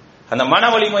 அந்த மன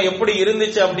வலிமை எப்படி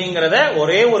இருந்துச்சு அப்படிங்கறத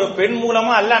ஒரே ஒரு பெண்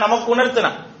மூலமா அல்லாஹ் நமக்கு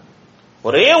உணர்த்தினான்.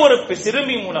 ஒரே ஒரு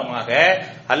சிறுமி மூலமாக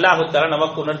அல்லாஹ் தஆலா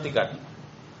நமக்கு உணர்த்தி காட்டினான்.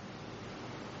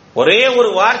 ஒரே ஒரு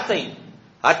வார்த்தை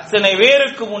அத்தனை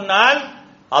பேருக்கு முன்னால்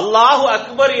அல்லாஹு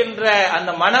அக்பர் என்ற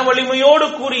அந்த மன வலிமையோடு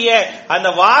கூறிய அந்த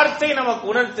வார்த்தை நமக்கு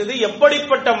உணர்த்தது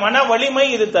எப்படிப்பட்ட மன வலிமை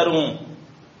இது தரும்.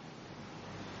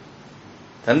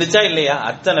 தந்துச்சா இல்லையா?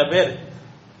 அத்தனை பேர்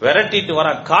விரட்டிட்டு வர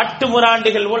காட்டு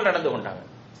முராண்டிகள் போல் நடந்து கொண்டாங்க.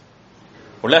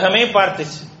 உலகமே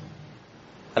பார்த்துச்சு.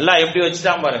 அல்லாஹ் எப்படி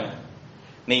வச்சுட்டான் பாருங்க.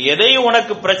 நீ எதை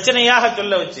உனக்கு பிரச்சனையாக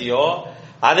சொல்ல வச்சியோ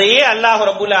அதையே அல்லாஹ்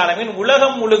ரப்புல் ஆலமீன்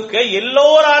உலகம் முழுக்க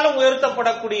எல்லோராலும்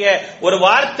உயர்த்தப்படக்கூடிய ஒரு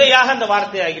வார்த்தையாக அந்த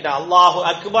வார்த்தையை ஆகிட்டான். அல்லாஹு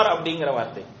அக்பர் அப்படிங்கிற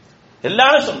வார்த்தை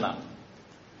எல்லாரும் சொன்னாங்க.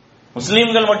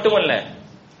 முஸ்லிம்கள் மட்டுமல்ல,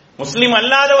 முஸ்லிம்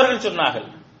அல்லாதவர்கள் சொன்னார்கள்.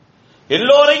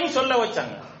 எல்லோரையும் சொல்ல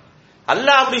வச்சாங்க.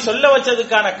 அல்லாஹ் அப்படி சொல்ல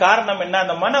வச்சதுக்கான காரணம் என்ன?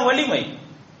 அந்த மன வலிமை.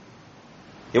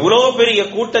 எவ்வளவு பெரிய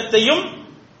கூட்டத்தையும்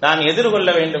நான் எதிர்கொள்ள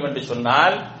வேண்டும் என்று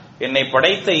சொன்னால் என்னை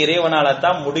படைத்த இறைவனால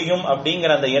தான் முடியும்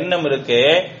அப்படிங்கிற அந்த எண்ணம் இருக்கு.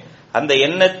 அந்த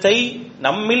எண்ணத்தை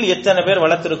நம்மில் எத்தனை பேர்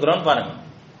வளர்த்திருக்கிறோம் பாருங்க.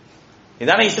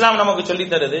 இதான இஸ்லாம் நமக்கு சொல்லி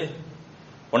தருது.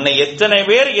 உன்னை எத்தனை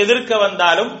பேர் எதிர்க்க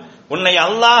வந்தாலும் உன்னை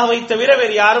அல்லாஹ்வை தவிர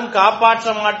வேறு யாரும்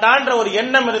காப்பாற்ற மாட்டான்ற ஒரு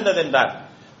எண்ணம் இருந்தது என்றார்.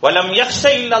 வலம் யக்ஷ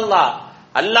இல்லல்லாஹ்,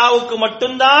 அல்லாஹ்வுக்கு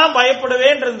மட்டும்தான்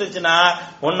பயப்படுவேன் இருந்துச்சுன்னா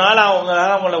உன்னால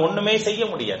அவங்கள ஒண்ணுமே செய்ய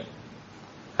முடியாது.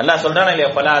 அல்லாஹ் சொல்றானே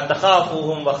இல்லையா, ஃபலா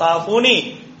தகாஃபூஹும் வகாஃபூனி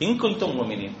இன் குன்தும்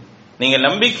முஃமினீன். நீங்க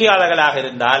நம்பிக்கையாளர்களாக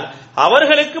இருந்தால்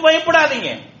அவர்களுக்கு பயப்படாதீங்க,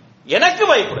 எனக்கு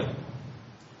பயப்படுங்க.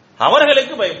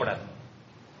 அவர்களுக்கு பயப்படாது.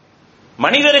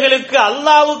 மனிதர்களுக்கு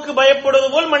அல்லாஹ்வுக்கு பயப்படுவது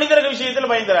போல் மனிதர்கள்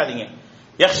விஷயத்தில் பயந்துராதீங்க.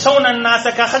 யக்ஷௌன அன்னாஸ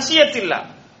கஹஷியத்தில்லாஹ்.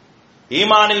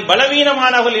 ஈமானில்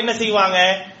பலவீனமானவர்கள் என்ன செய்வாங்க?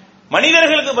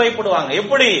 மனிதர்களுக்கு பயப்படுவாங்க.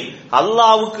 எப்படி?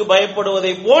 அல்லாஹ்வுக்கு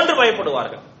பயப்படுவதை போன்று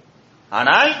பயப்படுவார்கள்.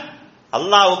 ஆனால்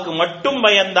அல்லாஹ்வுக்கு மட்டும்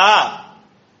பயந்தா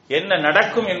என்ன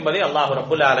நடக்கும் என்பதை அல்லாஹ்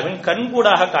ரப்புல் ஆலமீன்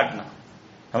கண்கூடாக காட்டினான்.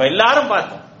 நம்ம எல்லாரும்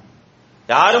பார்த்தோம்,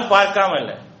 யாரும் பார்க்காம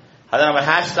இல்லை. அதை நம்ம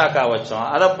ஹேஷ்டாக்கா வச்சோம்,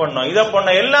 அதை பண்ணோம், இதை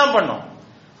பண்ணோம், எல்லாம் பண்ணோம்.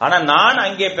 ஆனா நான்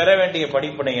அங்கே பெற வேண்டிய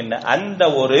படிப்பினை என்ன? அந்த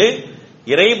ஒரு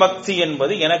இறை பக்தி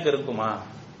என்பது எனக்கு இருக்குமா?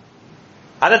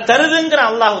 அதை தருதுங்கிற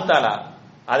அல்லாஹ் தஆலா.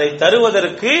 அதை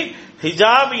தருவதற்கு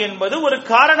ஹிஜாப் என்பது ஒரு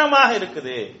காரணமாக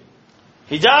இருக்குது.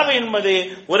 ஹிஜாப் என்பது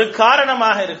ஒரு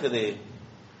காரணமாக இருக்குது.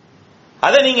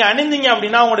 அதை நீங்க அணிந்தீங்க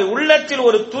அப்படின்னா உங்களுடைய உள்ளத்தில்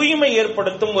ஒரு தூய்மை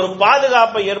ஏற்படுத்தும், ஒரு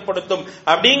பாதுகாப்பை ஏற்படுத்தும்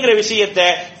அப்படிங்கிற விஷயத்தை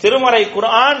திருமறை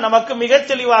குர்ஆன் நமக்கு மிக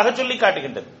தெளிவாக சொல்லி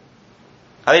காட்டுகின்றது.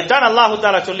 அதைத்தான் அல்லாஹு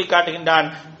தஆலா சொல்லி காட்டுகின்றான்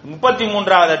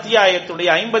 33வது அத்தியாயத்துடைய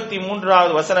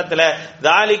 53வது வசனத்துல,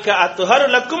 ذَلِكَ أَطْهَرُ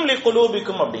لَكُمْ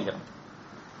لِقُلُوبِكُمْ அப்படிங்கிறான்.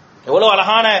 எவ்வளவு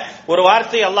அழகான ஒரு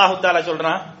வார்த்தை அல்லாஹு தஆலா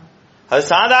சொல்றான். அது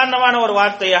சாதாரணமான ஒரு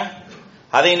வார்த்தையா?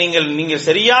 அதை நீங்கள்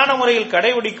சரியான முறையில்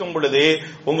கடைபிடிக்கும் பொழுது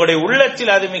உங்களுடைய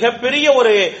உள்ளத்தில் அது மிகப்பெரிய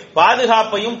ஒரு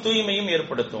பாதுகாப்பையும் தூய்மையும்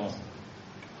ஏற்படுத்தும்.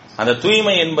 அந்த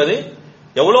தூய்மை என்பது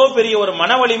எவ்வளவு பெரிய ஒரு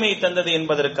மன வலிமை தந்தது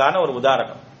என்பதற்கான ஒரு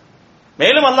உதாரணம்.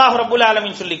 மேலும் அல்லாஹ் ரப்புல்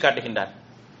ஆலமீன் சொல்லி காட்டுகின்றார்.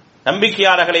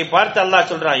 நம்பிக்கையாளர்களை பார்த்து அல்லாஹ்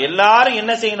சொல்றான், எல்லாரும்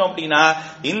என்ன செய்யணும் அப்படின்னா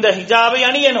இந்த ஹிஜாபை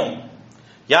அணியணும்.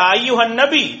 யா அய்யுஹன்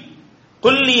நபி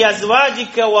குல் லி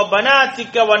அஸ்வாஜிக வ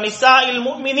பனாதிக வ நிசாஇல்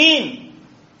முஃமினீன்.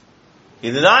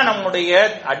 இதுதான் நம்முடைய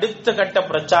அடுத்த கட்ட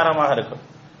பிரச்சாரமாக இருக்கும்.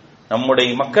 நம்முடைய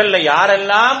மக்கள்ல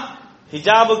யாரெல்லாம்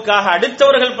ஹிஜாபுக்காக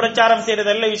அடுத்தவர்கள் பிரச்சாரம்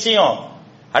செய்யறதல்ல விஷயம்,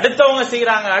 அடுத்தவங்க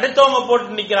செய்யறாங்க, அடுத்தவங்க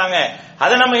போட்டு நிக்கிறாங்க.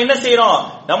 அதை நம்ம என்ன செய்யறோம்?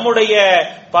 நம்முடைய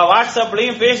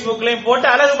வாட்ஸ்அப்லயும் பேஸ்புக்லயும் போட்டு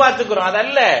அழகு பார்த்துக்கிறோம்.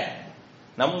 அதல்ல,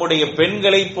 நம்முடைய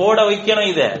பெண்களை போட வைக்கணும்.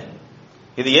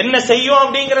 இது என்ன செய்யும்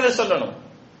அப்படிங்கறத சொல்லணும்.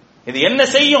 இது என்ன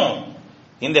செய்யும்,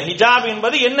 இந்த ஹிஜாப்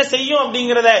என்பது என்ன செய்யும்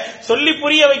அப்படிங்கறத சொல்லி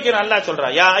புரிய வைக்கணும். அல்லாஹ் சொல்றா,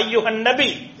 யா அய்யுஹன் நபி,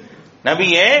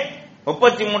 நபியே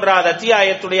 33வது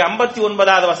அத்தியாயத்துடைய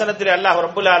 59வது வசனத்தில் அல்லாஹ்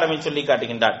ரப்பல் ஆலமீன் சொல்லி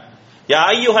காட்டுகின்றார், யா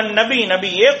அய்யுஹன் நபி,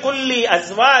 நபியே, குல்லி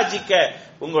அஸ்வாஜிக,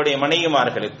 உங்களுடைய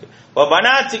மனைவிமார்களுக்கு, வ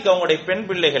பனாத்திக, உங்களுடைய பெண்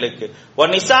பிள்ளைகளுக்கு, வ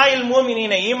நிசாயில்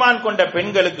மூமினீன, ஈமான் கொண்ட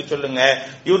பெண்களுக்கு சொல்லுங்க,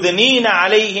 யுத்னீன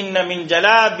அலைஹின்ன மின்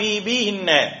ஜலாபீபிஹின்ன,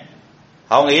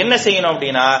 அவங்க என்ன செய்யணும்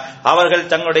அப்படின்னா அவர்கள்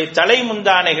தங்களுடைய தலை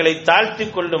முந்தானைகளை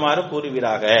தாழ்த்திக் கொள்ளுமாறு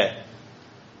கூறுவீராக.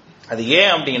 அது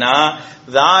ஏன் அப்படின்னா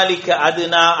ذَلِكَ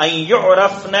أَدْنَى أَنْ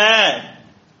يُعْرَفْنَ,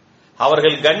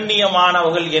 அவர்கள்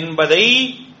கண்ணியமானவர்கள் என்பதை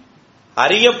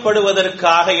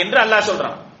அறியப்படுவதற்காக என்று அல்லாஹ்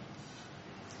சொல்றான்.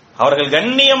 அவர்கள்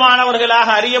கண்ணியமானவர்களாக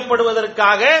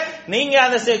அறியப்படுவதற்காக நீங்க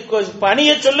அந்த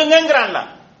பணியை சொல்லுங்கிறான்.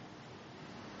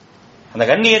 அந்த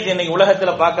கண்ணியத்தை இன்னைக்கு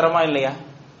உலகத்துல பாக்குறோமா இல்லையா?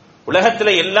 உலகத்துல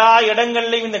எல்லா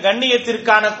இடங்கள்லயும் இந்த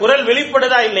கண்ணியத்திற்கான குரல்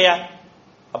வெளிப்படுதா இல்லையா?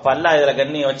 அப்ப அல்லாஹ் இதுல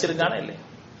கண்ணியம் வச்சிருக்கானா இல்லையா?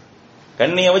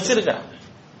 கண்ணியம் வச்சிருக்கான்.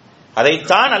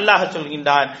 அதைத்தான் அல்லாஹ்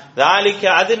சொல்கின்றான், ذَلِكَ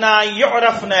أَدْنَى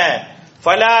يُعْرَفْنَ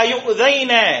فَلَا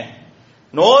يُؤْذَيْنَ,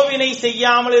 நோவினை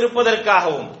செய்யாமல்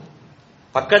இருப்பதற்காகவும்.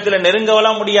 பக்கத்துல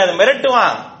நெருங்கவெல்லாம் முடியாது,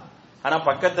 மிரட்டுவான், ஆனா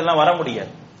பக்கத்துல வர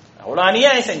முடியாது. அவ்வளவு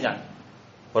அநியாயம் செஞ்சான்.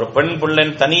 ஒரு பெண்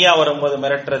பிள்ளைன் தனியா வரும்போது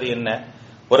மிரட்டுறது என்ன?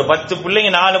 ஒரு 10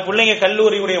 பிள்ளைங்க 4 பிள்ளைங்க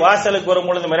கல்லூரியுடைய வாசலுக்கு வரும்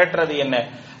பொழுது மிரட்டுறது என்ன?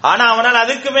 ஆனா அவனால்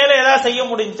அதுக்கு மேல ஏதாவது செய்ய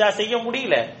முடிஞ்சா? செய்ய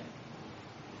முடியல.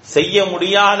 செய்ய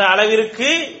முடியாத அளவிற்கு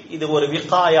இது ஒரு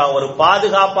விகாயா, ஒரு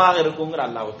பாதுகாப்பாக இருக்குங்கிற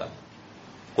அல்லாஹ் தஆலா,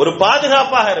 ஒரு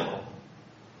பாதுகாப்பாக இருக்கும்.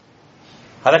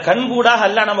 அத கண்கூடாக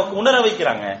அல்லாஹ் நமக்கு உணர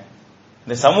வைக்கிறாங்க.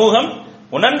 இந்த சமூகம்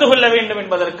உணர்ந்து கொள்ள வேண்டும்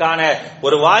என்பதற்கான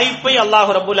ஒரு வாய்ப்பை அல்லாஹ்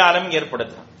ரப்பல் ஆலமீன்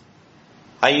ஏற்படுத்துறான்.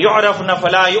 ஐயுரஃப்ன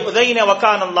ஃபலா யுதைன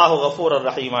வகான அல்லாஹு கஃபூரர்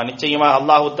ரஹீமா, நிச்சயமாக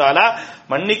அல்லாஹ் தஆலா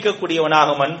மன்னிக்க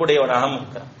கூடியவனாகவும் அன்புடையவனாகவும்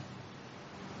இருக்கிறான்.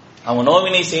 அவங்க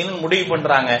நோவினை செய்யணும்னு முடிவு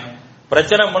பண்றாங்க,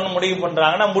 பிரச்சனை பண்ண முடிவு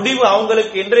பண்றாங்கன்னா முடிவு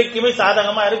அவங்களுக்கு என்றைக்குமே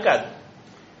சாதகமா இருக்காது.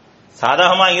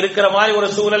 சாதகமா இருக்கிற மாதிரி ஒரு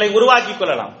சூழலை உருவாக்கி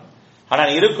கொள்ளலாம்,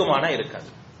 ஆனால் இருக்குமானா இருக்காது.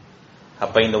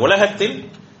 அப்ப இந்த உலகத்தில்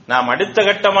நாம் அடுத்த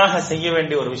கட்டமாக செய்ய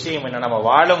வேண்டிய ஒரு விஷயம் என்ன? நம்ம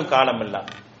வாழும் காலம் எல்லாம்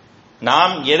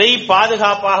நாம் எதை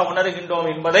பாதுகாப்பாக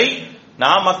உணர்கின்றோம் என்பதை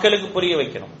நாம் மக்களுக்கு புரிய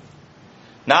வைக்கணும்.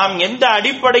 நாம் எந்த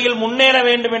அடிப்படையில் முன்னேற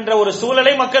வேண்டும் என்ற ஒரு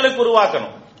சூழலை மக்களுக்கு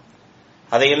உருவாக்கணும்.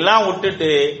 அதையெல்லாம் விட்டுட்டு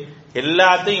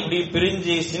எல்லாத்தையும் இப்படி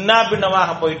பிரிஞ்சு சின்ன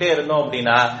பின்னமாக போயிட்டே இருந்தோம்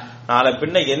அப்படின்னா நாளை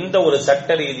பின்ன எந்த ஒரு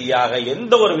சட்ட ரீதியாக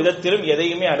எந்த ஒரு விதத்திலும்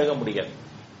எதையுமே அணுக முடியாது.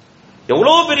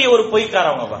 எவ்வளவு பெரிய ஒரு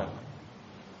பொய்க்காரவங்க பாருங்க.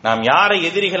 நாம் யாரை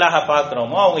எதிரிகளாக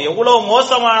பார்க்கிறோமோ அவங்க எவ்வளவு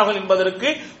மோசமானவர்கள் என்பதற்கு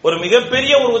ஒரு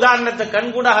மிகப்பெரிய ஒரு உதாரணத்தை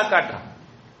கண்கூடாக காட்டுறான்.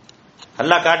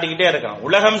 அல்லாஹ் காட்டிக்கிட்டே இருக்கான்.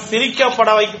 உலகம் சிரிக்கப்பட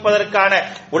வைப்பதற்கான,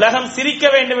 உலகம் சிரிக்க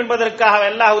வேண்டும் என்பதற்காக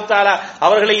அல்லாஹ் தஆலா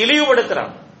அவர்களை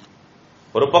இழிவுபடுத்துறான்.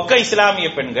 ஒரு பக்கம் இஸ்லாமிய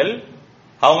பெண்கள்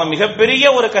அவங்க மிகப்பெரிய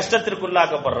ஒரு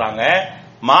கஷ்டத்திற்குள்ளாக்கப்படுறாங்க.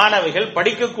 மாணவிகள்,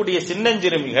 படிக்கக்கூடிய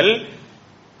சின்னஞ்சிறுமிகள்,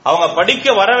 அவங்க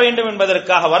படிக்க வர வேண்டும்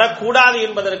என்பதற்காக, வரக்கூடாது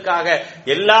என்பதற்காக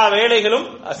எல்லா வேலைகளும்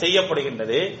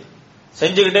செய்யப்படுகின்றது.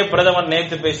 செஞ்சுக்கிட்டே பிரதமர்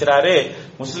நேற்று பேசுறாரு,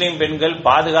 முஸ்லீம் பெண்கள்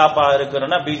பாதுகாப்பாக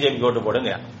இருக்கிறோம்னா பிஜேபி ஓட்டு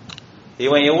போடுங்க.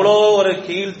 இவன் எவ்வளோ ஒரு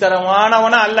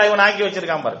கீழ்த்தரமானவனா அல்லாஹ் இவன் ஆக்கி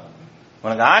வச்சிருக்கான் பாரு.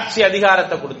 உனக்கு ஆட்சி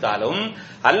அதிகாரத்தை கொடுத்தாலும்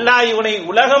அல்லாஹ் இவனை,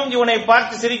 உலகம் இவனை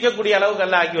பார்த்து சிரிக்கக்கூடிய அளவுக்கு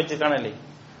அல்லாஹ் ஆக்கி வச்சிருக்கான இல்லை.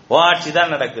 ஓ ஆட்சி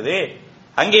தான் நடக்குது,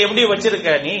 அங்கே எப்படி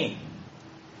வச்சிருக்க நீ?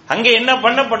 அங்கே என்ன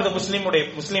பண்ணப்படுது?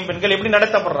 முஸ்லீம் பெண்கள் எப்படி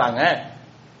நடத்தப்படுறாங்க?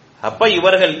 அப்ப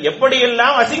இவர்கள்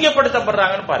எப்படியெல்லாம்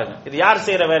அசிங்கப்படுத்தப்படுறாங்கன்னு பாருங்க. இது யார்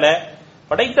செய்யற வேலை?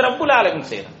 படைத்த ரப்புல்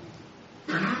ஆலமீன் செய்யறான்.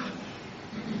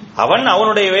 அவன்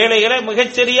அவனுடைய வேலைகளை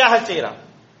மிகச்சரியாக செய்யறான்.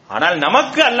 ஆனால்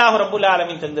நமக்கு அல்லாஹ் ரப்புல்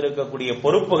ஆலமீன் தந்திருக்கக்கூடிய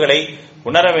பொறுப்புகளை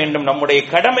உணர வேண்டும். நம்முடைய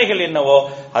கடமைகள் என்னவோ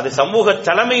அது சமூக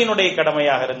தலைமையினுடைய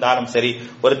கடமையாக இருந்தாலும் சரி,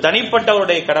 ஒரு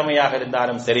தனிப்பட்டவருடைய கடமையாக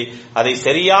இருந்தாலும் சரி, அதை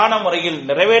சரியான முறையில்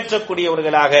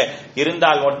நிறைவேற்றக்கூடியவர்களாக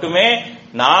இருந்தால் மட்டுமே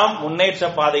நாம் முன்னேற்ற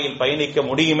பாதையில் பயணிக்க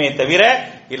முடியுமே தவிர,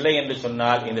 இல்லை என்று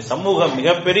சொன்னால் இந்த சமூகம்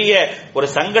மிகப்பெரிய ஒரு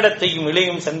சங்கடத்தையும்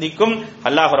இழையும் சந்திக்கும்.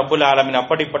 அல்லாஹ் ரப்புல் ஆலமீன்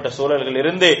அப்படிப்பட்ட சூழல்கள்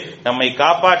இருந்து நம்மை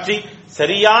காப்பாற்றி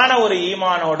சரியான ஒரு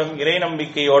ஈமானோடும் இறை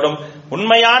நம்பிக்கையோடும்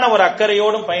உண்மையான ஒரு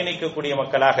அக்கறையோடும் பயணிக்கக்கூடிய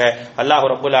மக்களாக அல்லாஹ்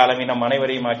ரப்புல் ஆலமீன் நம்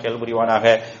அனைவரையும் ஆக்கி அருள் புரிவானாக.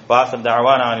 வாசல்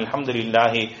தஅவானா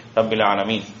அல்ஹம்துலில்லாஹி ரப்பில்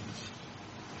ஆலமீன்.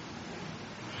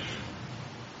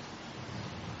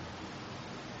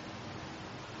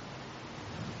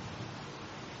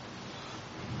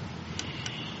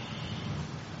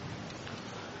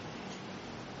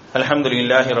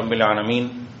 அல்ஹம்துலில்லாஹி ரப்பில் ஆலமீன்.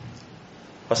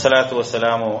 வஸ்ஸலாத்து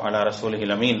வஸ்ஸலாமு அலா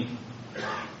ரசூலில் அமீன்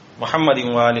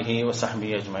முஹம்மதின் வாலிஹி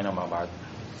வஸஹ்பிஹி அஜ்மஈன். அம்மா பஅத்.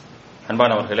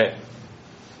 அன்பானவர்களே,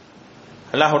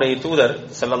 அல்லாஹ்வுடைய தூதர்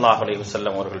ஸல்லல்லாஹு அலைஹி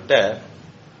வஸல்லம் அவர்கள்ட்ட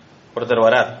ஒருத்தர்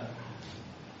வரார்,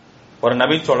 ஒரு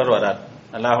நபித்தோழர் வரார்.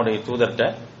 அல்லாஹ்வுடைய தூதர்ட்ட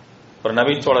ஒரு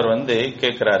நபித்தோழர் வந்து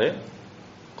கேட்கிறாரு,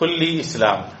 குல்லி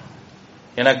இஸ்லாம்,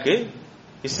 எனக்கு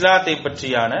இஸ்லாத்தை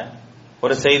பற்றியான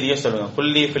ஒரு செய்தியை சொல்லுங்க.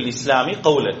 குல்லி ஃபில் இஸ்லாமி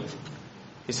கௌலன்,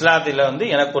 இஸ்லாத்தில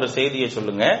எனக்கு ஒரு செய்தியை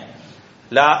சொல்லுங்க.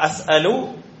 லா அஸ்அலு,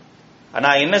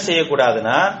 நான் என்ன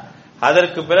செய்யக்கூடாதுன்னா,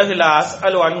 அதற்கு பிறகு லா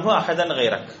அஸ்அலு அன்ஹு அஹதன்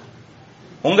கைரக்,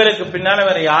 உங்களுக்கு பின்னால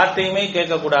வேற யார்ட்டையுமே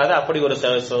கேட்க கூடாது, அப்படி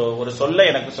ஒரு சொல்ல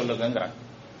எனக்கு சொல்லுங்கிறாங்க.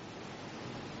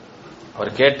 அவர்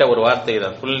கேட்ட ஒரு வார்த்தை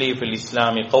தான், குல்லி ஃபில்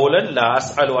இஸ்லாமி கௌலன் லா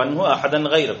அஸ்அலு அன்ஹு அஹதன்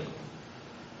கைரக்.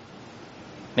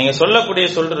 நீங்க சொல்லக்கூடிய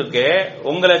சொல் இருக்கு,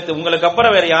 உங்களுக்கு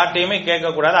அப்புறம் வேற யார்ட்டையுமே கேட்க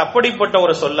கூடாது, அப்படிப்பட்ட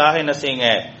ஒரு சொல்லாக என்ன செய்யுங்க,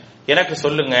 எனக்கு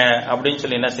சொல்லுங்க அப்படின்னு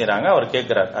சொல்லி என்ன செய்யறாங்க, அவர்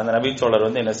கேட்கிறார். அந்த நபிச்சோழர்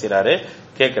என்ன செய்யறாரு,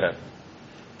 கேட்கிறார்.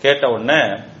 கேட்ட உடனே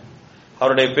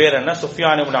அவருடைய பேர் என்ன,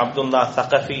 சுஃபியான் இப்னு அப்துல்லா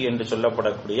ஸகஃபி என்று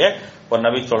சொல்லப்படக்கூடிய ஒரு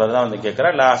நபிச்சோழர் தான்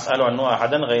கேட்கிறார். லா அஸ்அலு அன்ஹு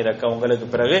அஹதன் கைரக, உங்களுக்கு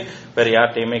பிறகு வேற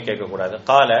யார்ட்டையுமே கேட்க கூடாது.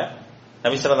 கால,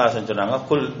 நபி ஸல்லல்லாஹு அலைஹி வஸல்லம் சொன்னாங்க,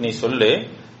 குல், நீ சொல்லு,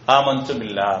 ஆமன்து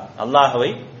பில்லாஹ்,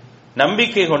 அல்லாஹ்வை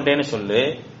நம்பிக்கை கொண்டேன்னு சொல்லு,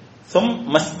 சும்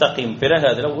மஸ்தகீம், பிறகு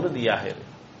அதுல உறுதியாக இரு.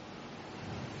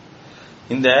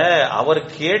 இந்த அவர்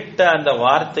கேட்ட அந்த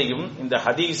வார்த்தையும் இந்த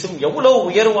ஹதீஸும் எவ்வளவு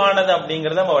உயர்வானது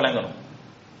அப்படிங்கறத நம்ம விளங்கணும்.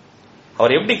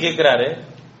 அவர் எப்படி கேட்கிறாரு,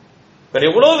 வேற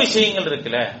எவ்வளவு விஷயங்கள்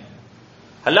இருக்குல்ல.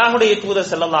 அல்லாஹ்வுடைய தூதர்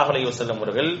ஸல்லல்லாஹு அலைஹி வஸல்லம்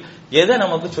அவர்கள் எதை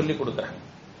நமக்கு சொல்லி கொடுக்கறாங்க.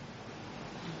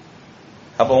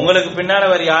 அப்ப உங்களுக்கு பின்னால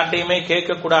வேற யார்ட்டையுமே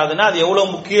கேட்க கூடாதுன்னா அது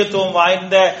எவ்வளவு முக்கியத்துவம்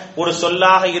வாய்ந்த ஒரு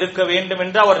சொல்லாக இருக்க வேண்டும்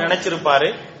என்று அவர் நினைச்சிருப்பாரு.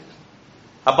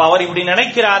 அப்ப அவர் இப்படி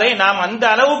நினைக்கிறாரே, நாம் அந்த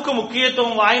அளவுக்கு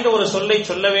முக்கியத்துவம் வாய்ந்த ஒரு சொல்லை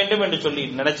சொல்ல வேண்டும் என்று சொல்லி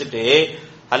நினைச்சிட்டு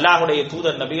அல்லாஹ்வுடைய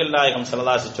தூதர் நபிகள் நாயகம்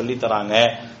ஸல்லல்லாஹு அலைஹி வஸல்லம் சொல்லி தராங்க,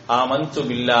 ஆமன்து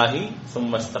பில்லாஹி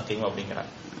சும்மஸ்தகீம்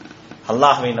அப்படிங்கிறாங்க.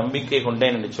 அல்லாஹ்வை நம்பிக்கை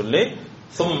கொண்டேன் என்று சொல்லி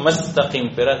சும்மஸ்தகீம்,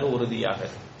 பிறகு உறுதியாக.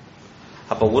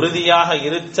 அப்ப உறுதியாக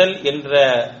இருத்தல் என்ற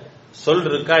சொல்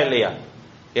இருக்கா இல்லையா,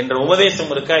 என்ற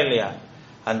உபதேசம் இருக்கா இல்லையா,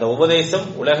 அந்த உபதேசம்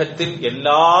உலகத்தில்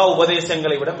எல்லா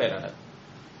உபதேசங்களை விட மேலானது.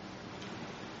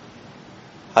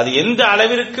 அது எந்த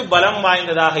அளவிற்கு பலம்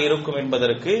வாய்ந்ததாக இருக்கும்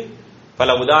என்பதற்கு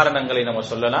பல உதாரணங்களை நம்ம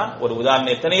சொல்லலாம். ஒரு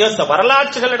உதாரணம், எத்தனையோ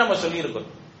வரலாற்றுகளை நம்ம சொல்லி இருக்கோம்.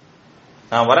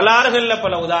 நான் வரலாறுகள்ல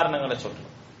பல உதாரணங்களை சொல்றோம்.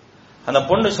 அந்த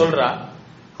பொண்ணு சொல்றா,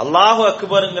 அல்லாஹு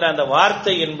அக்பர்ங்கிற அந்த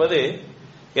வார்த்தை என்பது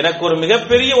எனக்கு ஒரு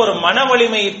மிகப்பெரிய ஒரு மன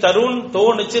வலிமை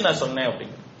தோணுச்சு, நான் சொன்னேன்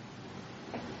அப்படிங்க.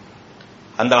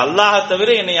 அந்த அல்லாஹை தவிர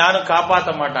என்னை யாரும்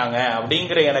காப்பாற்ற மாட்டாங்க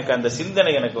அப்படிங்கிற எனக்கு அந்த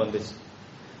சிந்தனை எனக்கு வந்துச்சு.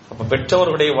 அப்ப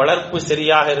பெற்றோருடைய வளர்ப்பு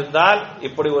சரியாக இருந்தால்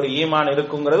இப்படி ஒரு ஈமான்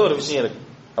இருக்குங்கிறது ஒரு விஷயம் இருக்கு,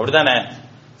 அப்படித்தானே?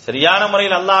 சரியான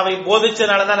முறையில் அல்லாஹ்வை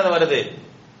போதிச்சனாலதான் அது வருது.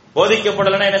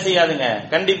 போதிக்கப்படலைன்னா என்ன செய்யாதுங்க,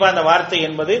 கண்டிப்பா அந்த வார்த்தை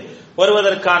என்பது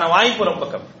வருவதற்கான வாய்ப்பு ரொம்ப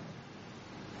கம்மி.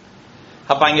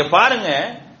 அப்ப அங்க பாருங்க,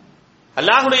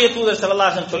 அல்லாஹ்வுடைய தூதர் ஸல்லல்லாஹு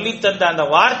அலைஹி வஸல்லம் சொல்லி தந்த அந்த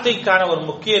வார்த்தைக்கான ஒரு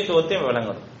முக்கியத்துவத்தை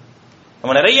விளங்கணும்.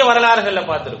 நம்ம நிறைய வரலாறுகள்ல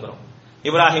பார்த்திருக்கிறோம்.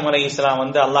 இப்ராஹிம் அலைஹிஸ்ஸலாம்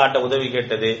அல்லாஹ்ட்ட உதவி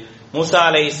கேட்டது, மூசா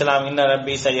அலைஹிஸ்ஸலாம் இன்ன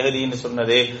ரப்பி சயஹ்தீன்னு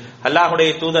சொன்னது, அல்லாஹ்வுடைய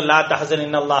தூதர் லா தஹஸன்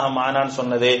இன்னல்லாஹ மஅனான்னு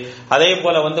சொன்னது, அதே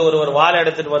போல ஒருவர் வாள்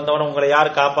எடுத்துட்டு வந்தவன உங்களை யார்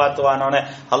காப்பாத்துவானோன்னு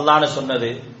அல்லாஹ்னு சொன்னது.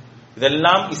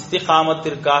 இதெல்லாம்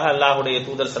இஸ்திகாமத்திற்காக அல்லாஹ்வுடைய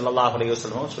தூதர் ஸல்லல்லாஹு அலைஹி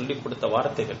வஸல்லம் சொல்லி கொடுத்த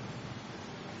வார்த்தைகள்,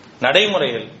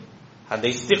 நடைமுறைகள். அந்த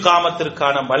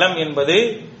இஸ்திகாமத்திற்கான பலம் என்பது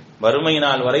வறுமை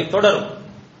நாள் வரை தொடரும்.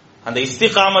 அந்த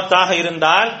இஸ்திகாமத்தாக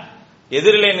இருந்தால்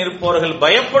எதிரிலே நிற்பவர்கள்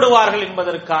பயப்படுவார்கள்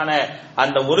என்பதற்கான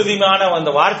அந்த உறுதியான அந்த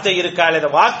வார்த்தை இருக்கா,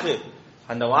 வாக்கு,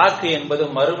 அந்த வாக்கு என்பது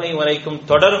மறுமை வரைக்கும்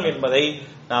தொடரும் என்பதை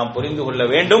நாம் புரிந்து கொள்ள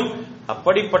வேண்டும்.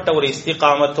 அப்படிப்பட்ட ஒரு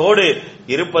இஸ்திகாமத்தோடு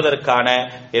இருப்பதற்கான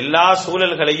எல்லா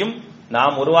சூழல்களையும்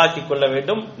நாம் உருவாக்கி கொள்ள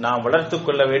வேண்டும், நாம் வளர்த்துக்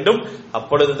கொள்ள வேண்டும்.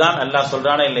 அப்பொழுதுதான் அல்லாஹ்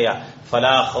சொல்றானே இல்லையா,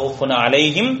 ஃபலா ஹௌஃபுன்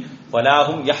அலைஹிம்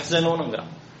வலாஹும்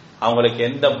யஹ்ஸனூன்ங்கறான். அவங்களுக்கு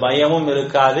எந்த பயமும்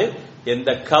இருக்காது, எந்த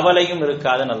கவலையும்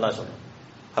இருக்காதுன்னு அல்லாஹ் சொல்றான்.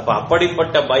 அப்ப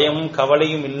அப்படிப்பட்ட பயமும்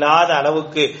கவலையும் இல்லாத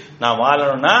அளவுக்கு நாம்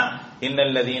வாழணும்னா,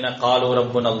 இன்னல்லதீன காலு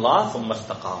ரப்புனல்லாஹ்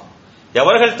சும்மஸ்தகாம்,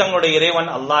 எவர்கள் தங்களுடைய இறைவன்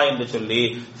அல்லாஹ் என்று சொல்லி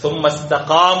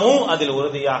சும்மஸ்தகாமு அதில்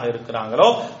உறுதியாக இருக்கிறாங்களோ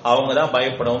அவங்க தான்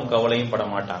பயப்படவும் கவலையும் பட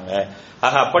மாட்டாங்க.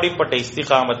 ஆக அப்படிப்பட்ட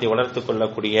இஸ்திகாமத்தை வளர்த்துக்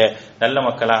கொள்ளக்கூடிய நல்ல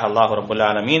மக்களாக அல்லாஹ் ரப்புல்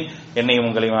ஆலமீன் என்னையும்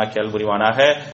உங்களையும் ஆக்கி அருள் புரிவானாக.